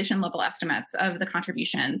population level estimates of the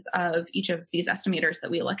contributions of each of these estimators that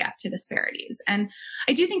we look at to disparities. And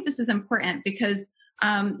I do think this is important because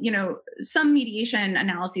some mediation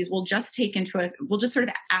analyses will just sort of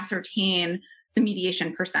ascertain the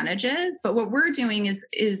mediation percentages. But what we're doing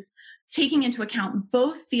is taking into account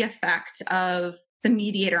both the effect of the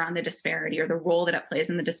mediator on the disparity or the role that it plays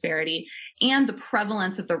in the disparity and the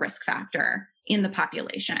prevalence of the risk factor in the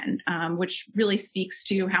population, which really speaks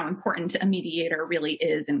to how important a mediator really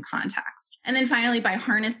is in context. And then finally, by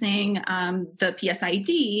harnessing the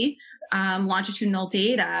PSID longitudinal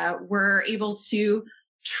data, we're able to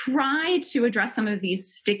try to address some of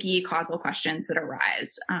these sticky causal questions that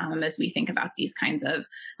arise as we think about these kinds of,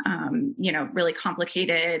 really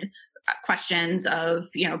complicated questions of,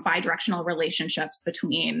 bidirectional relationships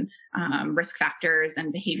between risk factors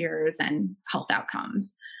and behaviors and health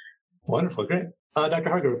outcomes. Wonderful. Great. Dr.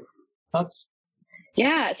 Hargrove, thoughts?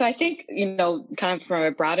 Yeah, so I think, kind of from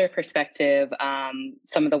a broader perspective,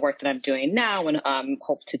 some of the work that I'm doing now and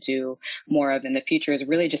hope to do more of in the future is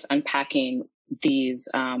really just unpacking these,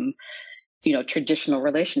 traditional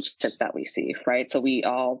relationships that we see, right? So we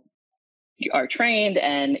all are trained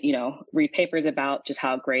and, read papers about just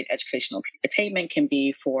how great educational attainment can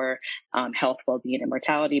be for health, well-being, and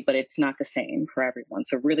mortality, but it's not the same for everyone.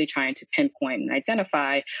 So really trying to pinpoint and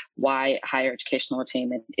identify why higher educational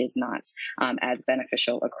attainment is not as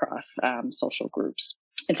beneficial across social groups.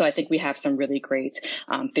 And so I think we have some really great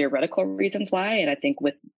theoretical reasons why, and I think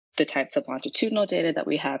with the types of longitudinal data that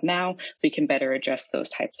we have now, we can better address those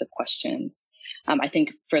types of questions. I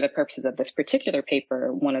think for the purposes of this particular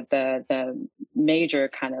paper, one of the major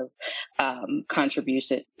kind of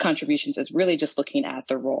contributions is really just looking at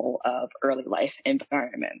the role of early life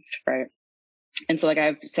environments, right? And so like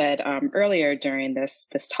I've said earlier during this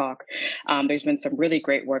talk, there's been some really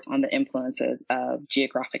great work on the influences of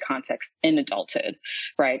geographic context in adulthood,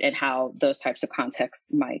 right? And how those types of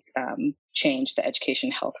contexts might change the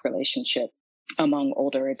education-health relationship among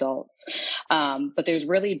older adults. But there's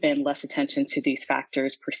really been less attention to these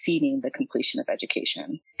factors preceding the completion of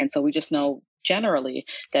education. And so we just know generally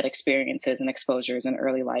that experiences and exposures in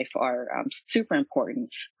early life are super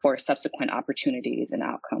important for subsequent opportunities and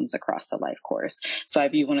outcomes across the life course. So I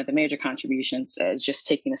view one of the major contributions as just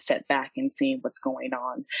taking a step back and seeing what's going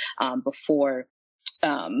on before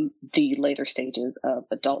the later stages of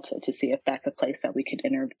adulthood to see if that's a place that we could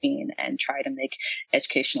intervene and try to make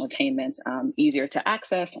educational attainment easier to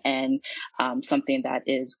access and something that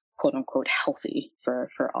is quote unquote healthy for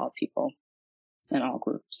all people and all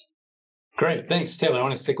groups. Great, thanks, Taylor. I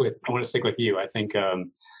want to stick with you. I think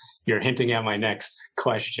you're hinting at my next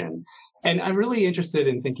question, and I'm really interested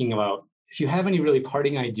in thinking about if you have any really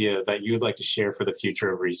parting ideas that you would like to share for the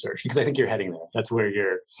future of research, because I think you're heading there. That's where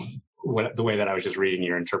the way that I was just reading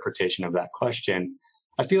your interpretation of that question.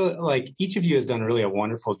 I feel like each of you has done really a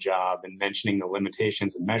wonderful job in mentioning the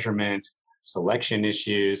limitations in measurement, selection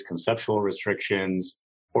issues, conceptual restrictions,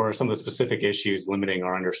 or some of the specific issues limiting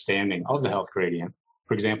our understanding of the health gradient.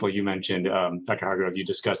 For example, you mentioned, Dr. Hargrove, you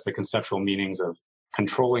discussed the conceptual meanings of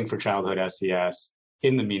controlling for childhood SES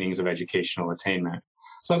in the meanings of educational attainment.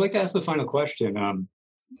 So I'd like to ask the final question.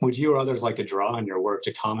 Would you or others like to draw on your work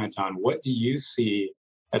to comment on what do you see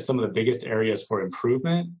as some of the biggest areas for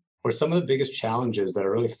improvement or some of the biggest challenges that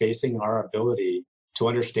are really facing our ability to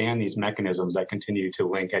understand these mechanisms that continue to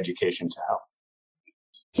link education to health?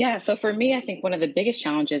 Yeah, so for me, I think one of the biggest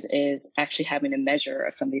challenges is actually having a measure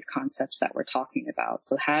of some of these concepts that we're talking about.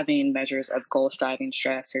 So having measures of goal-striving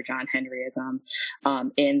stress or John Henryism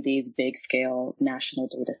in these big scale national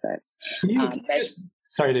data sets.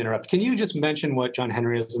 Sorry to interrupt. Can you just mention what John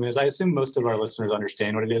Henryism is? I assume most of our listeners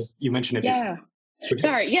understand what it is. You mentioned it before.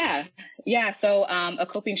 Sorry, yeah. So a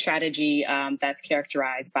coping strategy that's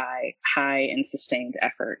characterized by high and sustained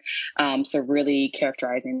effort. So really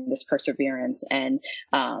characterizing this perseverance and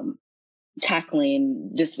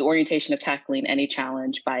tackling this orientation of tackling any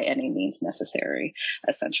challenge by any means necessary,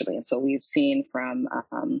 essentially. And so we've seen from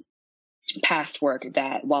past work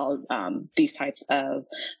that while these types of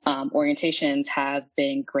orientations have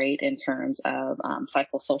been great in terms of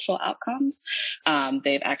psychosocial outcomes,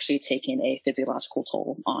 they've actually taken a physiological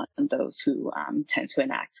toll on those who tend to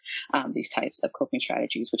enact these types of coping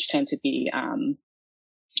strategies, which tend to be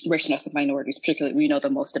racial and ethnic minorities. Particularly, we know the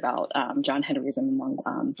most about John Henryism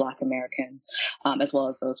among Black Americans, as well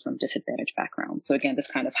as those from disadvantaged backgrounds. So again, this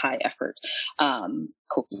kind of high effort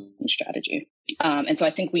coping strategy. And so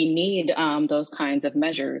I think we need those kinds of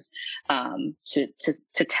measures to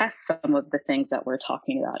test some of the things that we're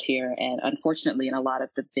talking about here. And unfortunately, in a lot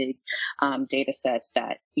of the big data sets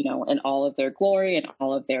that, you know, in all of their glory and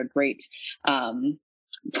all of their great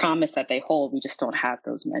promise that they hold, we just don't have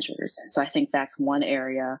those measures. So I think that's one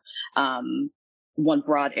area, one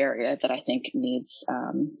broad area that I think needs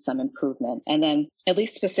some improvement. And then at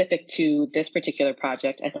least specific to this particular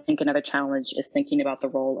project, I think another challenge is thinking about the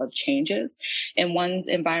role of changes in one's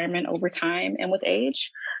environment over time and with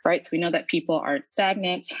age, right? So we know that people aren't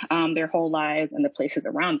stagnant their whole lives, and the places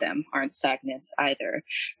around them aren't stagnant either,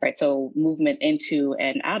 right? So movement into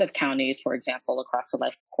and out of counties, for example, across the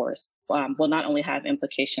life course will not only have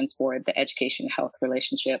implications for the education-health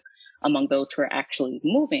relationship among those who are actually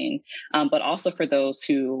moving, but also for those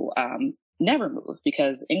who never move,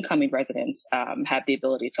 because incoming residents have the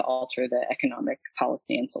ability to alter the economic,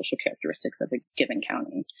 policy, and social characteristics of a given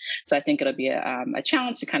county. So I think it'll be a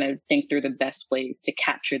challenge to kind of think through the best ways to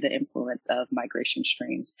capture the influence of migration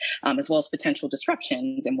streams, as well as potential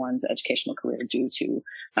disruptions in one's educational career due to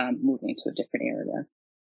moving to a different area.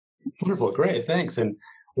 Wonderful, great, thanks. And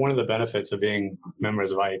one of the benefits of being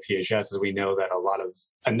members of IAPHS is we know that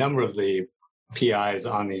a number of the PIs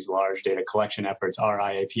on these large data collection efforts are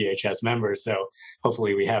IAPHS members. So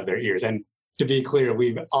hopefully we have their ears. And to be clear,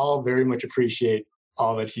 we all very much appreciate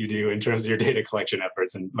all that you do in terms of your data collection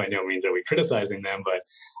efforts. And by no means are we criticizing them, but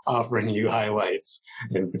offering you highlights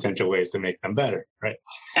and potential ways to make them better, right?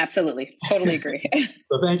 Absolutely. Totally agree.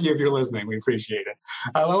 So thank you if you're listening. We appreciate it.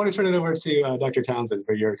 I want to turn it over to Dr. Townsend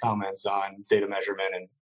for your comments on data measurement and,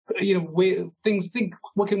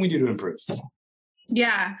 what can we do to improve?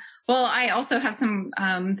 Yeah. Well, I also have some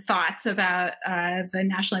thoughts about the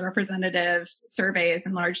nationally representative surveys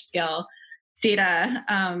and large scale data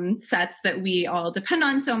sets that we all depend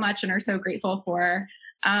on so much and are so grateful for.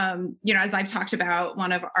 As I've talked about,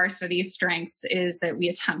 one of our study's strengths is that we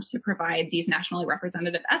attempt to provide these nationally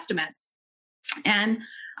representative estimates. And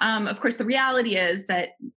of course, the reality is that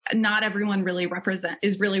not everyone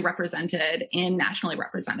is really represented in nationally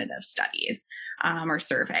representative studies or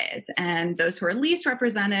surveys. And those who are least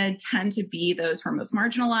represented tend to be those who are most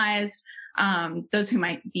marginalized, those who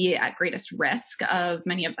might be at greatest risk of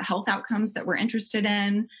many of the health outcomes that we're interested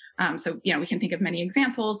in. So we can think of many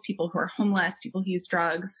examples: people who are homeless, people who use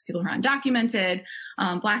drugs, people who are undocumented,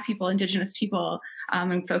 Black people, Indigenous people,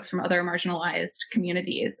 and folks from other marginalized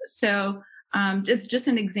communities. So Just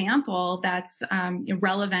an example that's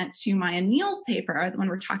relevant to Maya Neal's paper, the one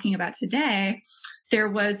we're talking about today. There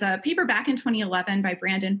was a paper back in 2011 by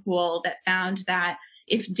Brandon Poole that found that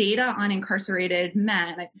if data on incarcerated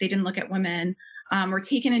men, they didn't look at women, were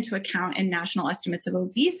taken into account in national estimates of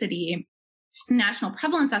obesity, national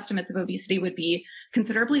prevalence estimates of obesity would be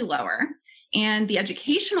considerably lower, and the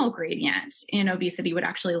educational gradient in obesity would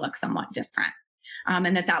actually look somewhat different.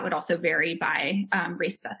 And that would also vary by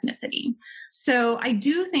race, ethnicity. So I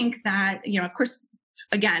do think that, of course,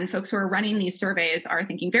 again, folks who are running these surveys are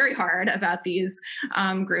thinking very hard about these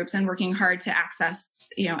groups and working hard to access,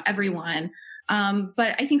 everyone.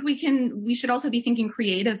 But I think we should also be thinking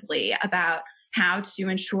creatively about how to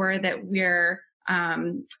ensure that we're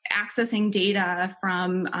accessing data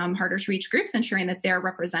from harder to reach groups, ensuring that they're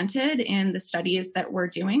represented in the studies that we're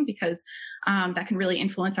doing, because that can really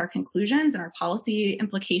influence our conclusions and our policy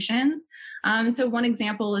implications. So one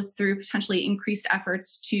example is through potentially increased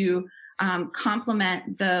efforts to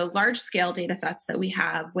complement the large-scale data sets that we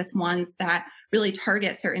have with ones that really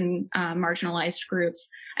target certain marginalized groups,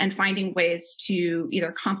 and finding ways to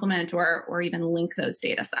either complement or even link those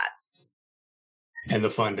data sets. And the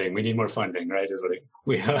funding. We need more funding, right? Is what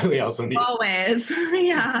we also need. Always,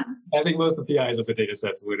 yeah. I think most of the PIs of the data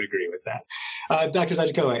sets would agree with that. Dr.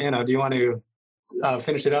 Zajakowa, Anna, do you want to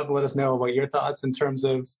finish it up and let us know about your thoughts in terms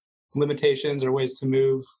of limitations or ways to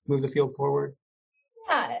move the field forward?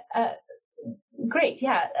 Yeah, great.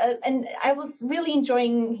 Yeah, and I was really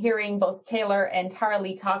enjoying hearing both Taylor and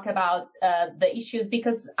Harley talk about the issues,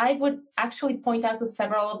 because I would actually point out to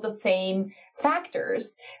several of the same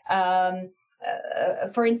factors.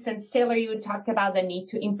 For instance, Taylor, you talked about the need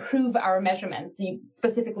to improve our measurements. You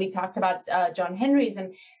specifically talked about John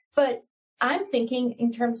Henryism, but I'm thinking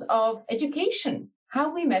in terms of education,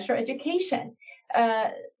 how we measure education.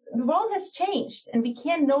 The world has changed, and we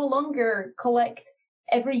can no longer collect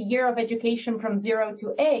every year of education from 0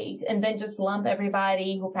 to 8 and then just lump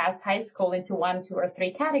everybody who passed high school into 1, 2, or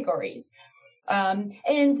 3 categories.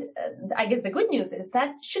 And I guess the good news is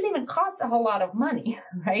that shouldn't even cost a whole lot of money,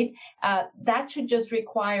 right? That should just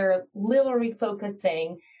require little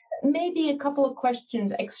refocusing, maybe a couple of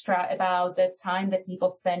questions extra about the time that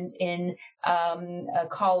people spend in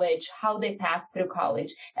college, how they pass through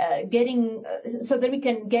college, so that we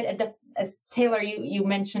can get at the, as Taylor, you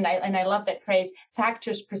mentioned, and I love that phrase,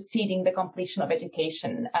 factors preceding the completion of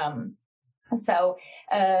education. So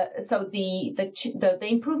the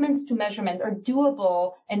improvements to measurements are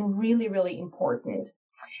doable and really, really important.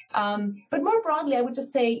 But more broadly, I would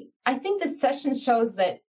just say, I think this session shows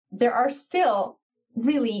that there are still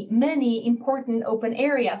really many important open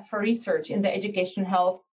areas for research in the education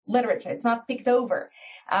health literature. It's not picked over.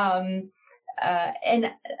 And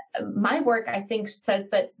my work, I think, says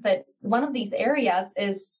that one of these areas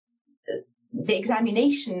is the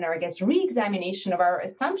examination, or I guess re-examination of our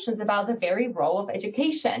assumptions about the very role of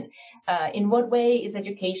education. In what way is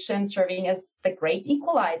education serving as the great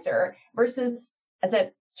equalizer versus as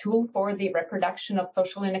a tool for the reproduction of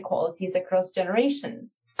social inequalities across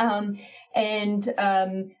generations?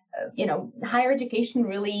 Higher education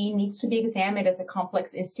really needs to be examined as a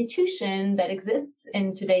complex institution that exists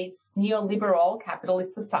in today's neoliberal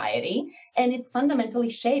capitalist society, and it's fundamentally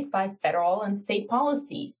shaped by federal and state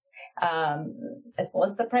policies, as well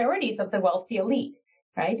as the priorities of the wealthy elite,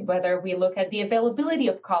 right? Whether we look at the availability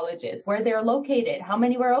of colleges, where they're located, how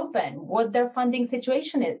many were open, what their funding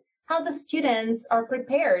situation is, how the students are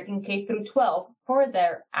prepared in K through 12 for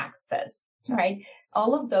their access, right?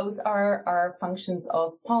 All of those are functions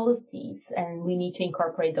of policies, and we need to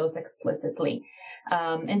incorporate those explicitly.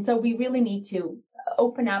 And so we really need to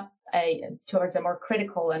open up towards a more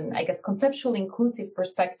critical and, I guess, conceptually inclusive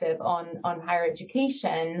perspective on higher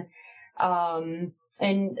education.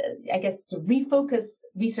 And I guess to refocus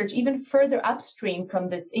research even further upstream from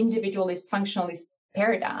this individualist, functionalist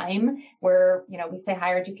paradigm where, we say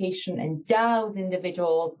higher education endows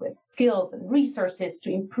individuals with skills and resources to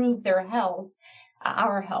improve their health,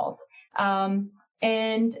 our health,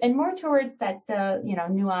 and more towards that,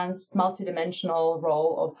 nuanced, multidimensional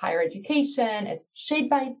role of higher education as shaped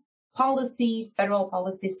by policies, federal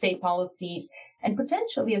policies, state policies, and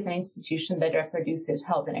potentially as an institution that reproduces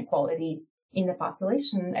health inequalities in the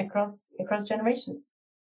population across generations.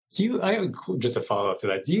 Just a follow up to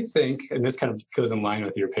that, do you think, and this kind of goes in line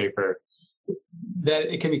with your paper,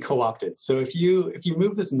 that it can be co-opted? So if you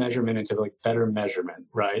move this measurement into like better measurement,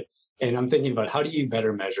 right? And I'm thinking about how do you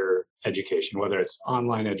better measure education, whether it's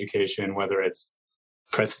online education, whether it's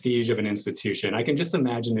prestige of an institution. I can just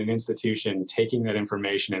imagine an institution taking that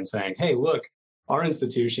information and saying, hey, look, our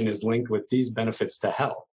institution is linked with these benefits to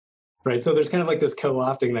health. right? So there's kind of like this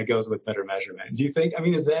co-opting that goes with better measurement. Do you think, I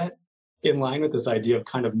mean, is that in line with this idea of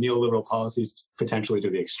kind of neoliberal policies potentially to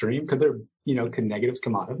the extreme? Could there, could negatives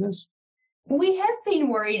come out of this? We have been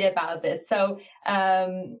worried about this. So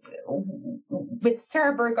with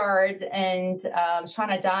Sarah Burgard and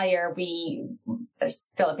Shauna Dyer, there's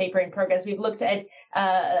still a paper in progress. We've looked at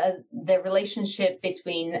the relationship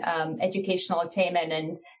between educational attainment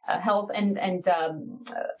and health and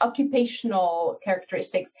occupational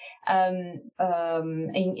characteristics in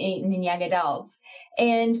young adults.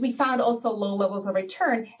 And we found also low levels of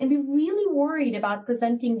return. And we really worried about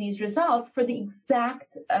presenting these results for the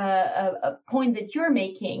exact point that you're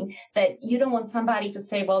making, that you don't want somebody to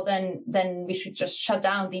say, well, then we should just shut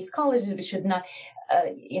down these colleges. We should not,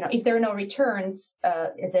 if there are no returns,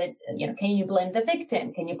 is it, can you blame the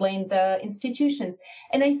victim? Can you blame the institutions?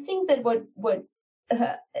 And I think that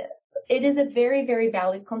it is a very, very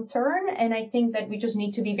valid concern. And I think that we just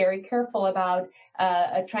need to be very careful about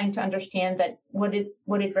trying to understand that what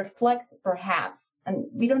it reflects, perhaps, and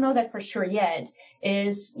we don't know that for sure yet,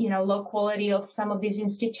 is, low quality of some of these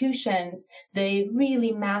institutions, the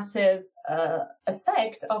really massive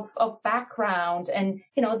effect of background and,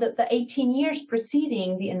 the 18 years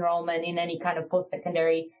preceding the enrollment in any kind of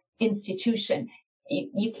post-secondary institution.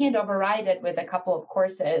 You can't override it with a couple of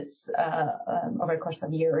courses over the course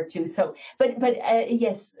of a year or two. So, but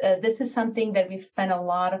yes, this is something that we've spent a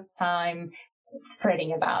lot of time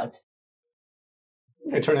fretting about.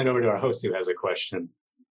 I turn it over to our host who has a question.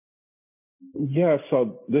 Yeah,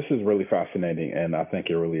 so this is really fascinating, and I think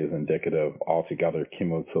it really is indicative altogether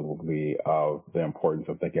cumulatively of the importance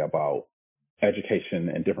of thinking about education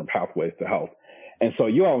and different pathways to health. And so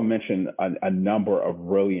you all mentioned a number of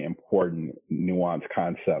really important nuanced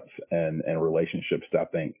concepts and relationships that I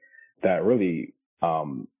think that really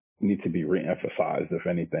need to be reemphasized, if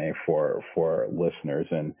anything, for listeners.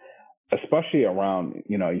 And especially around,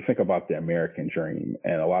 you think about the American dream,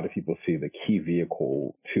 and a lot of people see the key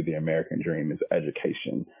vehicle to the American dream is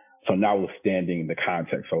education. So notwithstanding the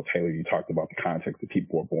context, so Taylor, you talked about the context that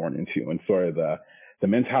people were born into, and sort of the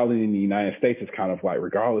mentality in the United States is kind of like,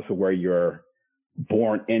 regardless of where you're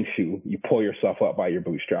born into, you pull yourself up by your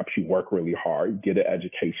bootstraps, you work really hard, get an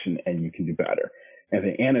education, and you can do better. And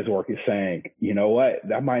then Anna's work is saying, you know what,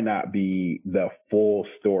 that might not be the full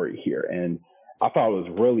story here. And I thought it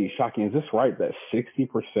was really shocking. Is this right, that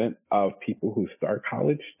 60% of people who start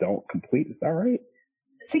college don't complete? Is that right?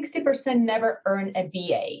 60% never earn a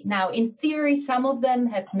BA. Now, in theory, some of them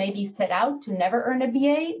have maybe set out to never earn a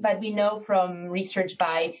BA, but we know from research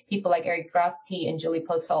by people like Eric Grotsky and Julie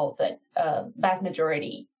Posel that vast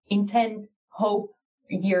majority intend, hope,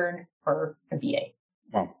 yearn for a BA.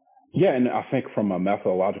 Wow. Yeah, and I think from a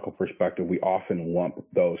methodological perspective, we often lump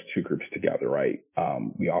those two groups together, right?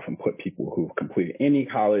 We often put people who've completed any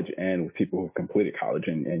college and with people who've completed college,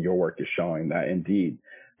 and your work is showing that indeed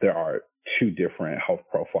there are two different health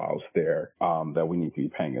profiles there that we need to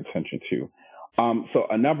be paying attention to. So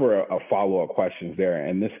a number of follow-up questions there,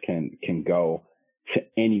 and this can go to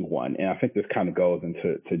anyone. And I think this kind of goes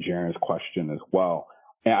into Jaren's question as well.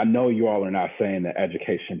 And I know you all are not saying that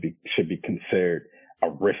education should be considered a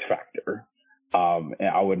risk factor. And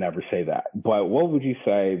I would never say that. But what would you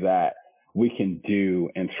say that we can do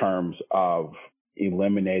in terms of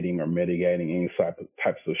eliminating or mitigating any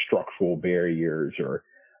types of structural barriers, or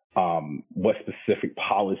what specific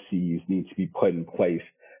policies need to be put in place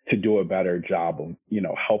to do a better job of,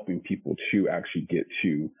 helping people to actually get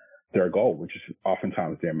to their goal, which is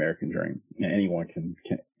oftentimes the American dream? And anyone can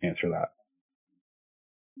answer that.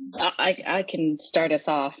 I can start us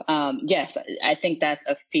off. Yes, I think that's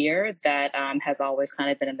a fear that has always kind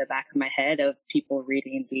of been in the back of my head, of people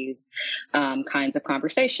reading these kinds of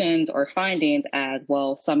conversations or findings as,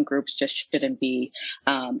 well, some groups just shouldn't be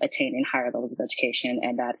attaining higher levels of education.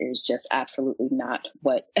 And that is just absolutely not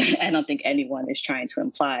what I don't think anyone is trying to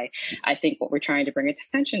imply. I think what we're trying to bring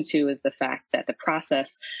attention to is the fact that the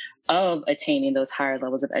process of attaining those higher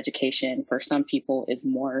levels of education for some people is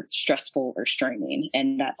more stressful or straining,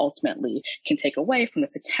 and that ultimately can take away from the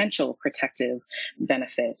potential protective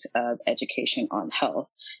benefit of education on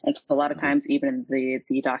health. And so a lot of times, even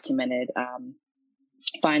the documented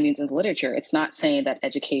findings in the literature, it's not saying that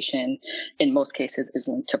education in most cases is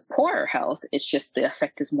linked to poorer health. It's just the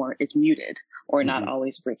effect is muted, or not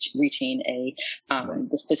always reaching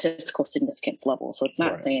the statistical significance level. So it's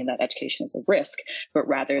not saying that education is a risk, but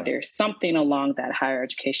rather there's something along that higher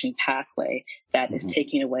education pathway that is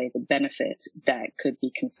taking away the benefit that could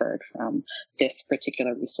be conferred from this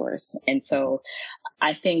particular resource. And so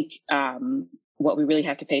I think what we really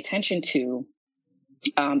have to pay attention to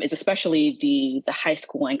is especially the high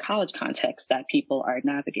school and college context that people are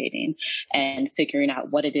navigating, and figuring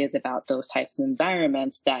out what it is about those types of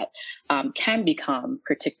environments that can become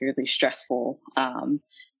particularly stressful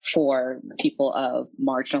for people of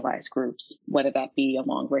marginalized groups, whether that be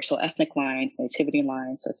along racial ethnic lines, nativity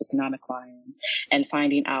lines, socioeconomic lines, and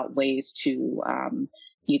finding out ways to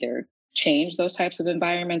either change those types of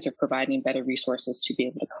environments or providing better resources to be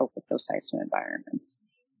able to cope with those types of environments.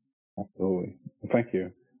 Absolutely. Thank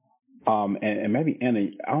you. And maybe, Anna,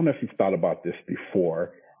 I don't know if you've thought about this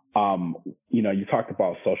before. You talked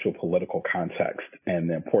about social political context and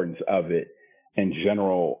the importance of it in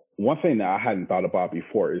general. One thing that I hadn't thought about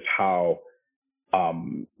before is how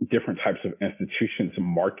different types of institutions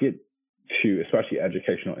market to, especially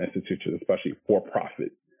educational institutions, especially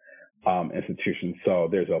for-profit institutions. So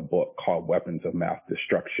there's a book called Weapons of Mass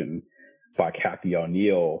Destruction by Cathy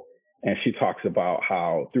O'Neil. And she talks about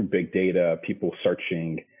how through big data, people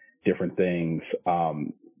searching different things,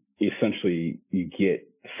 essentially you get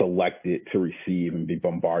selected to receive and be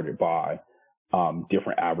bombarded by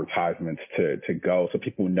different advertisements to go. So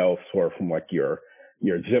people know sort of from like your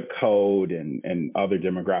zip code and other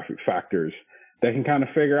demographic factors, they can kind of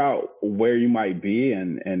figure out where you might be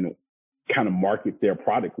and kind of market their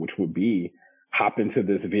product, which would be hop into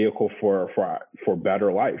this vehicle for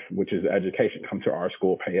better life, which is education. Come to our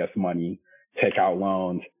school, pay us money, take out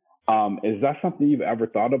loans. Is that something you've ever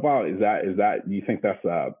thought about? Is that do you think that's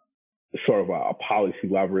a sort of a policy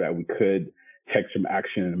lever that we could take some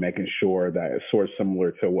action in making sure that it's sort of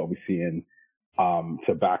similar to what we see in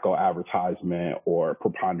tobacco advertisement or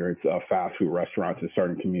preponderance of fast food restaurants in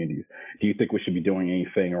certain communities? Do you think we should be doing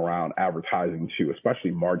anything around advertising to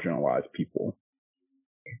especially marginalized people?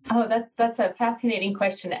 Oh, that's a fascinating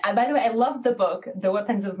question. By the way, I love the book, The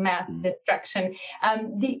Weapons of Mass Destruction.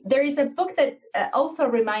 There is a book that also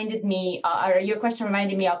reminded me, or your question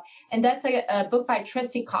reminded me of, and that's a book by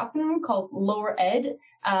Tracy Cotton called Lower Ed.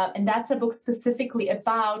 And that's a book specifically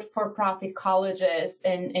about for-profit colleges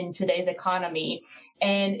in today's economy.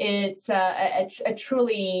 And it's a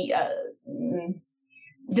truly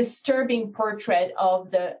disturbing portrait of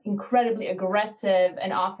the incredibly aggressive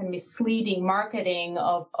and often misleading marketing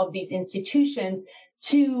of these institutions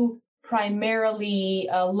to primarily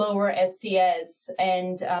lower SES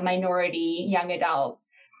and minority young adults.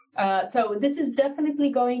 So this is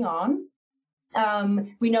definitely going on.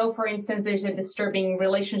 We know, for instance, there's a disturbing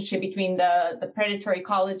relationship between the predatory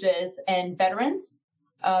colleges and veterans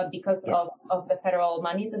because of the federal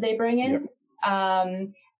money that they bring in.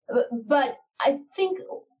 But I think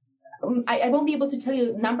I won't be able to tell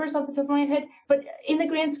you numbers off the top of my head, but in the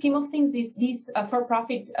grand scheme of things, these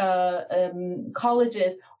for-profit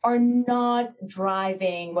colleges are not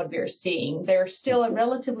driving what we're seeing. They're still a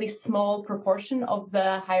relatively small proportion of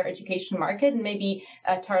the higher education market, and maybe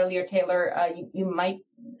Tarly or Taylor, you might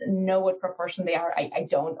know what proportion they are. I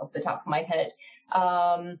don't off the top of my head.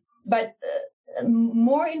 But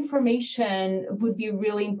more information would be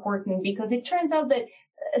really important, because it turns out that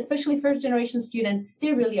especially first generation students,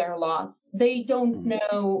 they really are lost. They don't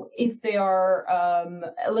know if they are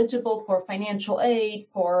eligible for financial aid,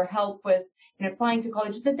 for help with applying to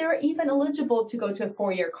college, that they're even eligible to go to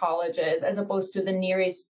 4-year colleges as opposed to the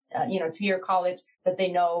nearest 2-year college that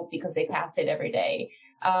they know because they pass it every day.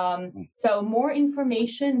 So more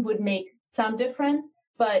information would make some difference,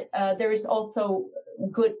 but there is also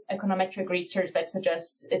good econometric research that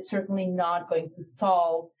suggests it's certainly not going to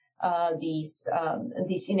solve these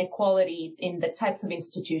inequalities in the types of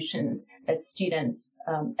institutions that students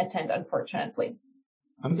attend, unfortunately.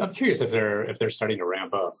 I'm curious if they're starting to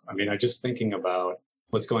ramp up. I mean, I'm just thinking about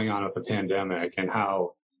what's going on with the pandemic and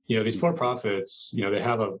how, these for-profits, they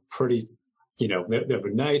have a pretty, they have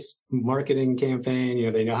a nice marketing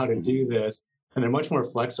campaign, they know how to do this, and they're much more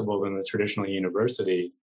flexible than the traditional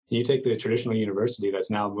university. You take the traditional university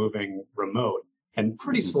that's now moving remote, and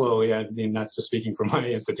pretty slowly, I mean, not just speaking for my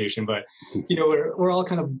institution, but, we're all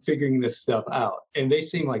kind of figuring this stuff out. And they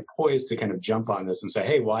seem like poised to kind of jump on this and say,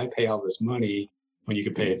 hey, why pay all this money when you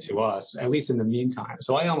could pay it to us, at least in the meantime?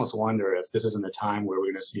 So I almost wonder if this isn't a time where we're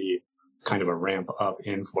going to see kind of a ramp up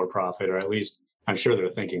in for-profit, or at least I'm sure they're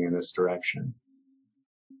thinking in this direction.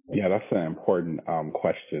 Yeah, that's an important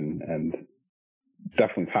question, and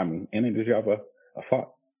definitely timing. Annie, did you have a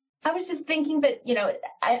thought? I was just thinking that,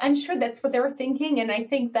 I'm sure that's what they were thinking. And I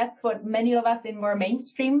think that's what many of us in more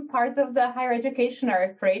mainstream parts of the higher education are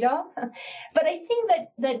afraid of. But I think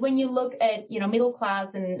that when you look at, middle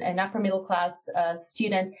class and upper middle class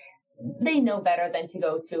students, they know better than to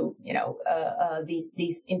go to,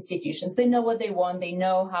 these institutions. They know what they want. They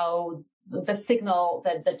know how the signal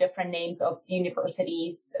that the different names of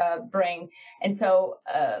universities bring. And so,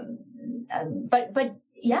 but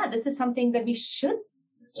yeah, this is something that we should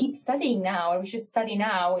keep studying now, or we should study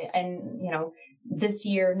now, and this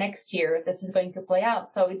year, next year, this is going to play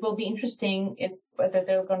out. So it will be interesting whether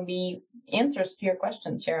there are going to be answers to your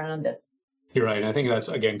questions, Sharon, on this. You're right. And I think that's,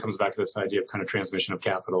 again, comes back to this idea of kind of transmission of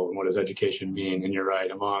capital and what does education mean? And you're right,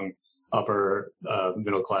 among upper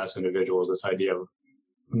middle class individuals, this idea of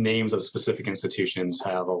names of specific institutions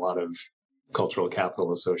have a lot of cultural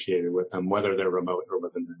capital associated with them, whether they're remote or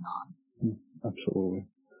whether they're not. Absolutely.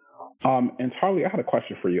 And Charlie, I had a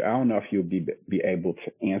question for you. I don't know if you'll be able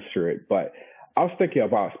to answer it, but I was thinking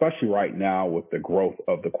about, especially right now with the growth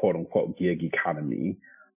of the quote unquote gig economy,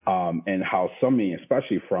 and how so many,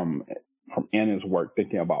 especially from Anna's work,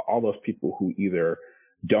 thinking about all those people who either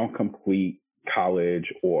don't complete college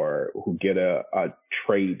or who get a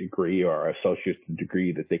trade degree or associate's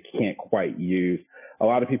degree that they can't quite use. A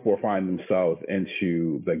lot of people are finding themselves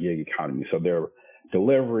into the gig economy. So they're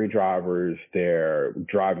delivery drivers, they're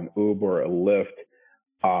driving Uber or Lyft.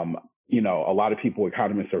 A lot of people,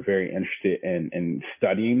 economists, are very interested in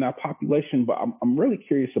studying that population, but I'm really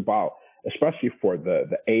curious about, especially for the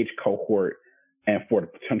age cohort and for the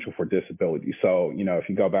potential for disability. So, if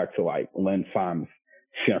you go back to like Lynn Syme's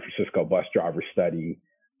San Francisco bus driver study,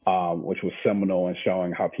 which was seminal in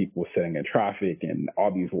showing how people were sitting in traffic and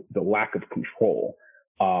the lack of control.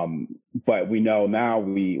 But we know now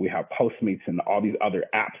we have Postmates and all these other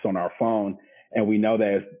apps on our phone, and we know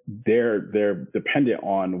that they're dependent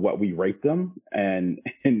on what we rate them and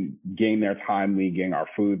getting their timely, getting our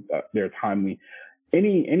food their timely.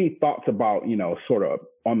 Any thoughts about, sort of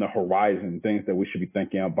on the horizon, things that we should be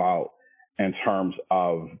thinking about in terms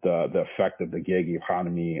of the effect of the gig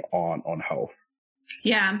economy on health?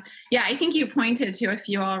 Yeah. I think you pointed to a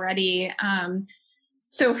few already.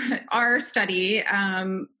 So our study,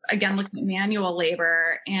 again, looking at manual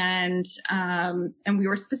labor, and we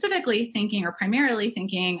were specifically thinking, or primarily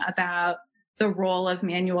thinking, about the role of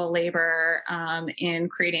manual labor in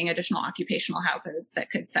creating additional occupational hazards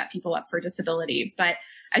that could set people up for disability. But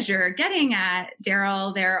as you're getting at,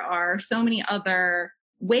 Daryl, there are so many other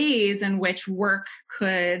ways in which work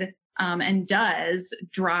could and does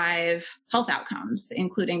drive health outcomes,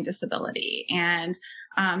 including disability. And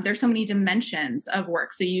there's so many dimensions of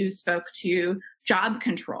work. So you spoke to job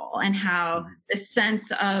control and how the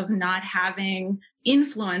sense of not having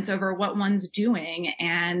influence over what one's doing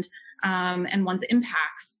and one's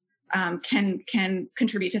impacts can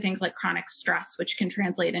contribute to things like chronic stress, which can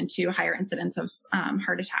translate into higher incidence of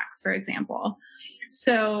heart attacks, for example.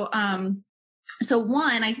 So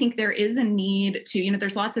one, I think there is a need to,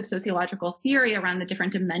 there's lots of sociological theory around the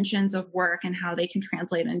different dimensions of work and how they can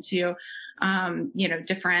translate into,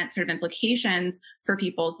 different sort of implications for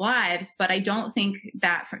people's lives. But I don't think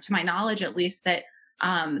that, to my knowledge at least, that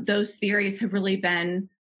those theories have really been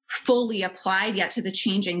fully applied yet to the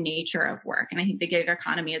changing nature of work. And I think the gig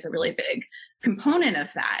economy is a really big component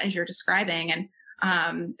of that, as you're describing. And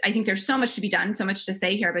I think there's so much to be done, so much to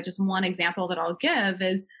say here, but just one example that I'll give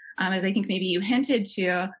is, as I think maybe you hinted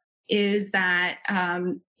to, is that,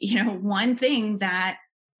 one thing that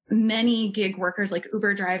many gig workers like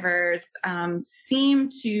Uber drivers seem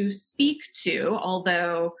to speak to,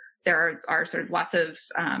 although there are sort of lots of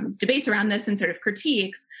debates around this and sort of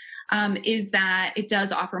critiques, is that it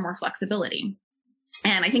does offer more flexibility.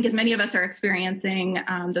 And I think as many of us are experiencing,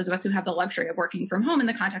 those of us who have the luxury of working from home in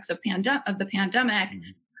the context of the pandemic,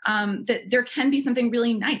 that there can be something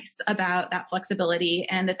really nice about that flexibility,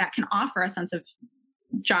 and that can offer a sense of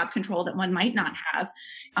job control that one might not have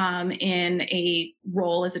in a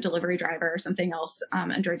role as a delivery driver or something else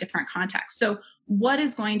under a different context. So what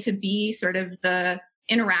is going to be sort of the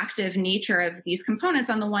interactive nature of these components?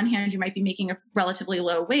 On the one hand, you might be making a relatively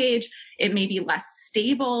low wage. It may be less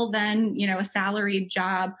stable than, a salaried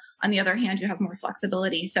job. On the other hand, you have more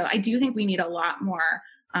flexibility. So I do think we need a lot more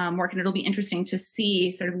work, and it'll be interesting to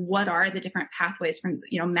see sort of what are the different pathways from,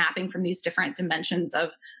 mapping from these different dimensions of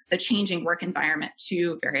the changing work environment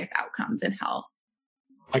to various outcomes in health.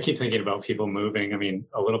 I keep thinking about people moving,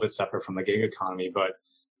 a little bit separate from the gig economy, but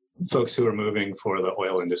folks who are moving for the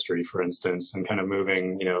oil industry, for instance, and kind of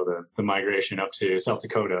moving, the migration up to South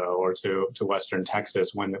Dakota or to Western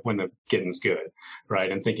Texas when the getting's good,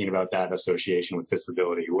 right? And thinking about that association with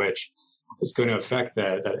disability, which is going to affect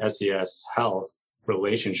that SES health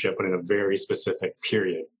relationship, but in a very specific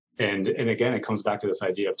period. And again, it comes back to this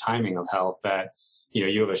idea of timing of health, that,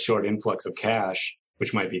 you have a short influx of cash,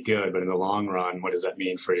 which might be good, but in the long run, what does that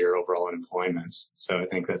mean for your overall employment? So I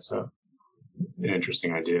think that's an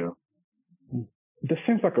interesting idea. This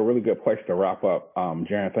seems like a really good place to wrap up.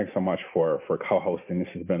 Jaren, thanks so much for co-hosting. This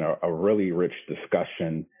has been a really rich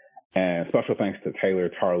discussion. And special thanks to Taylor,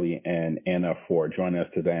 Charlie, and Anna for joining us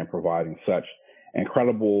today and providing such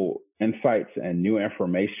incredible insights and new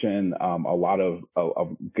information, a lot of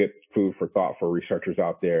good food for thought for researchers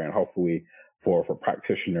out there, and hopefully for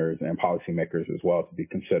practitioners and policymakers as well to be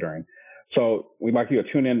considering. So we'd like you to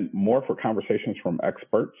tune in more for conversations from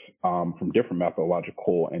experts from different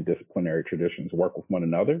methodological and disciplinary traditions work with one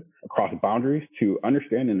another across boundaries to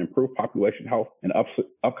understand and improve population health in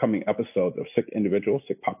upcoming episodes of Sick Individuals,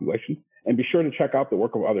 Sick Populations. And be sure to check out the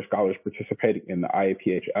work of other scholars participating in the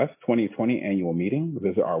IAPHS 2020 annual meeting.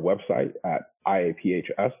 Visit our website at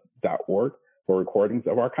iaphs.org for recordings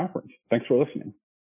of our conference. Thanks for listening.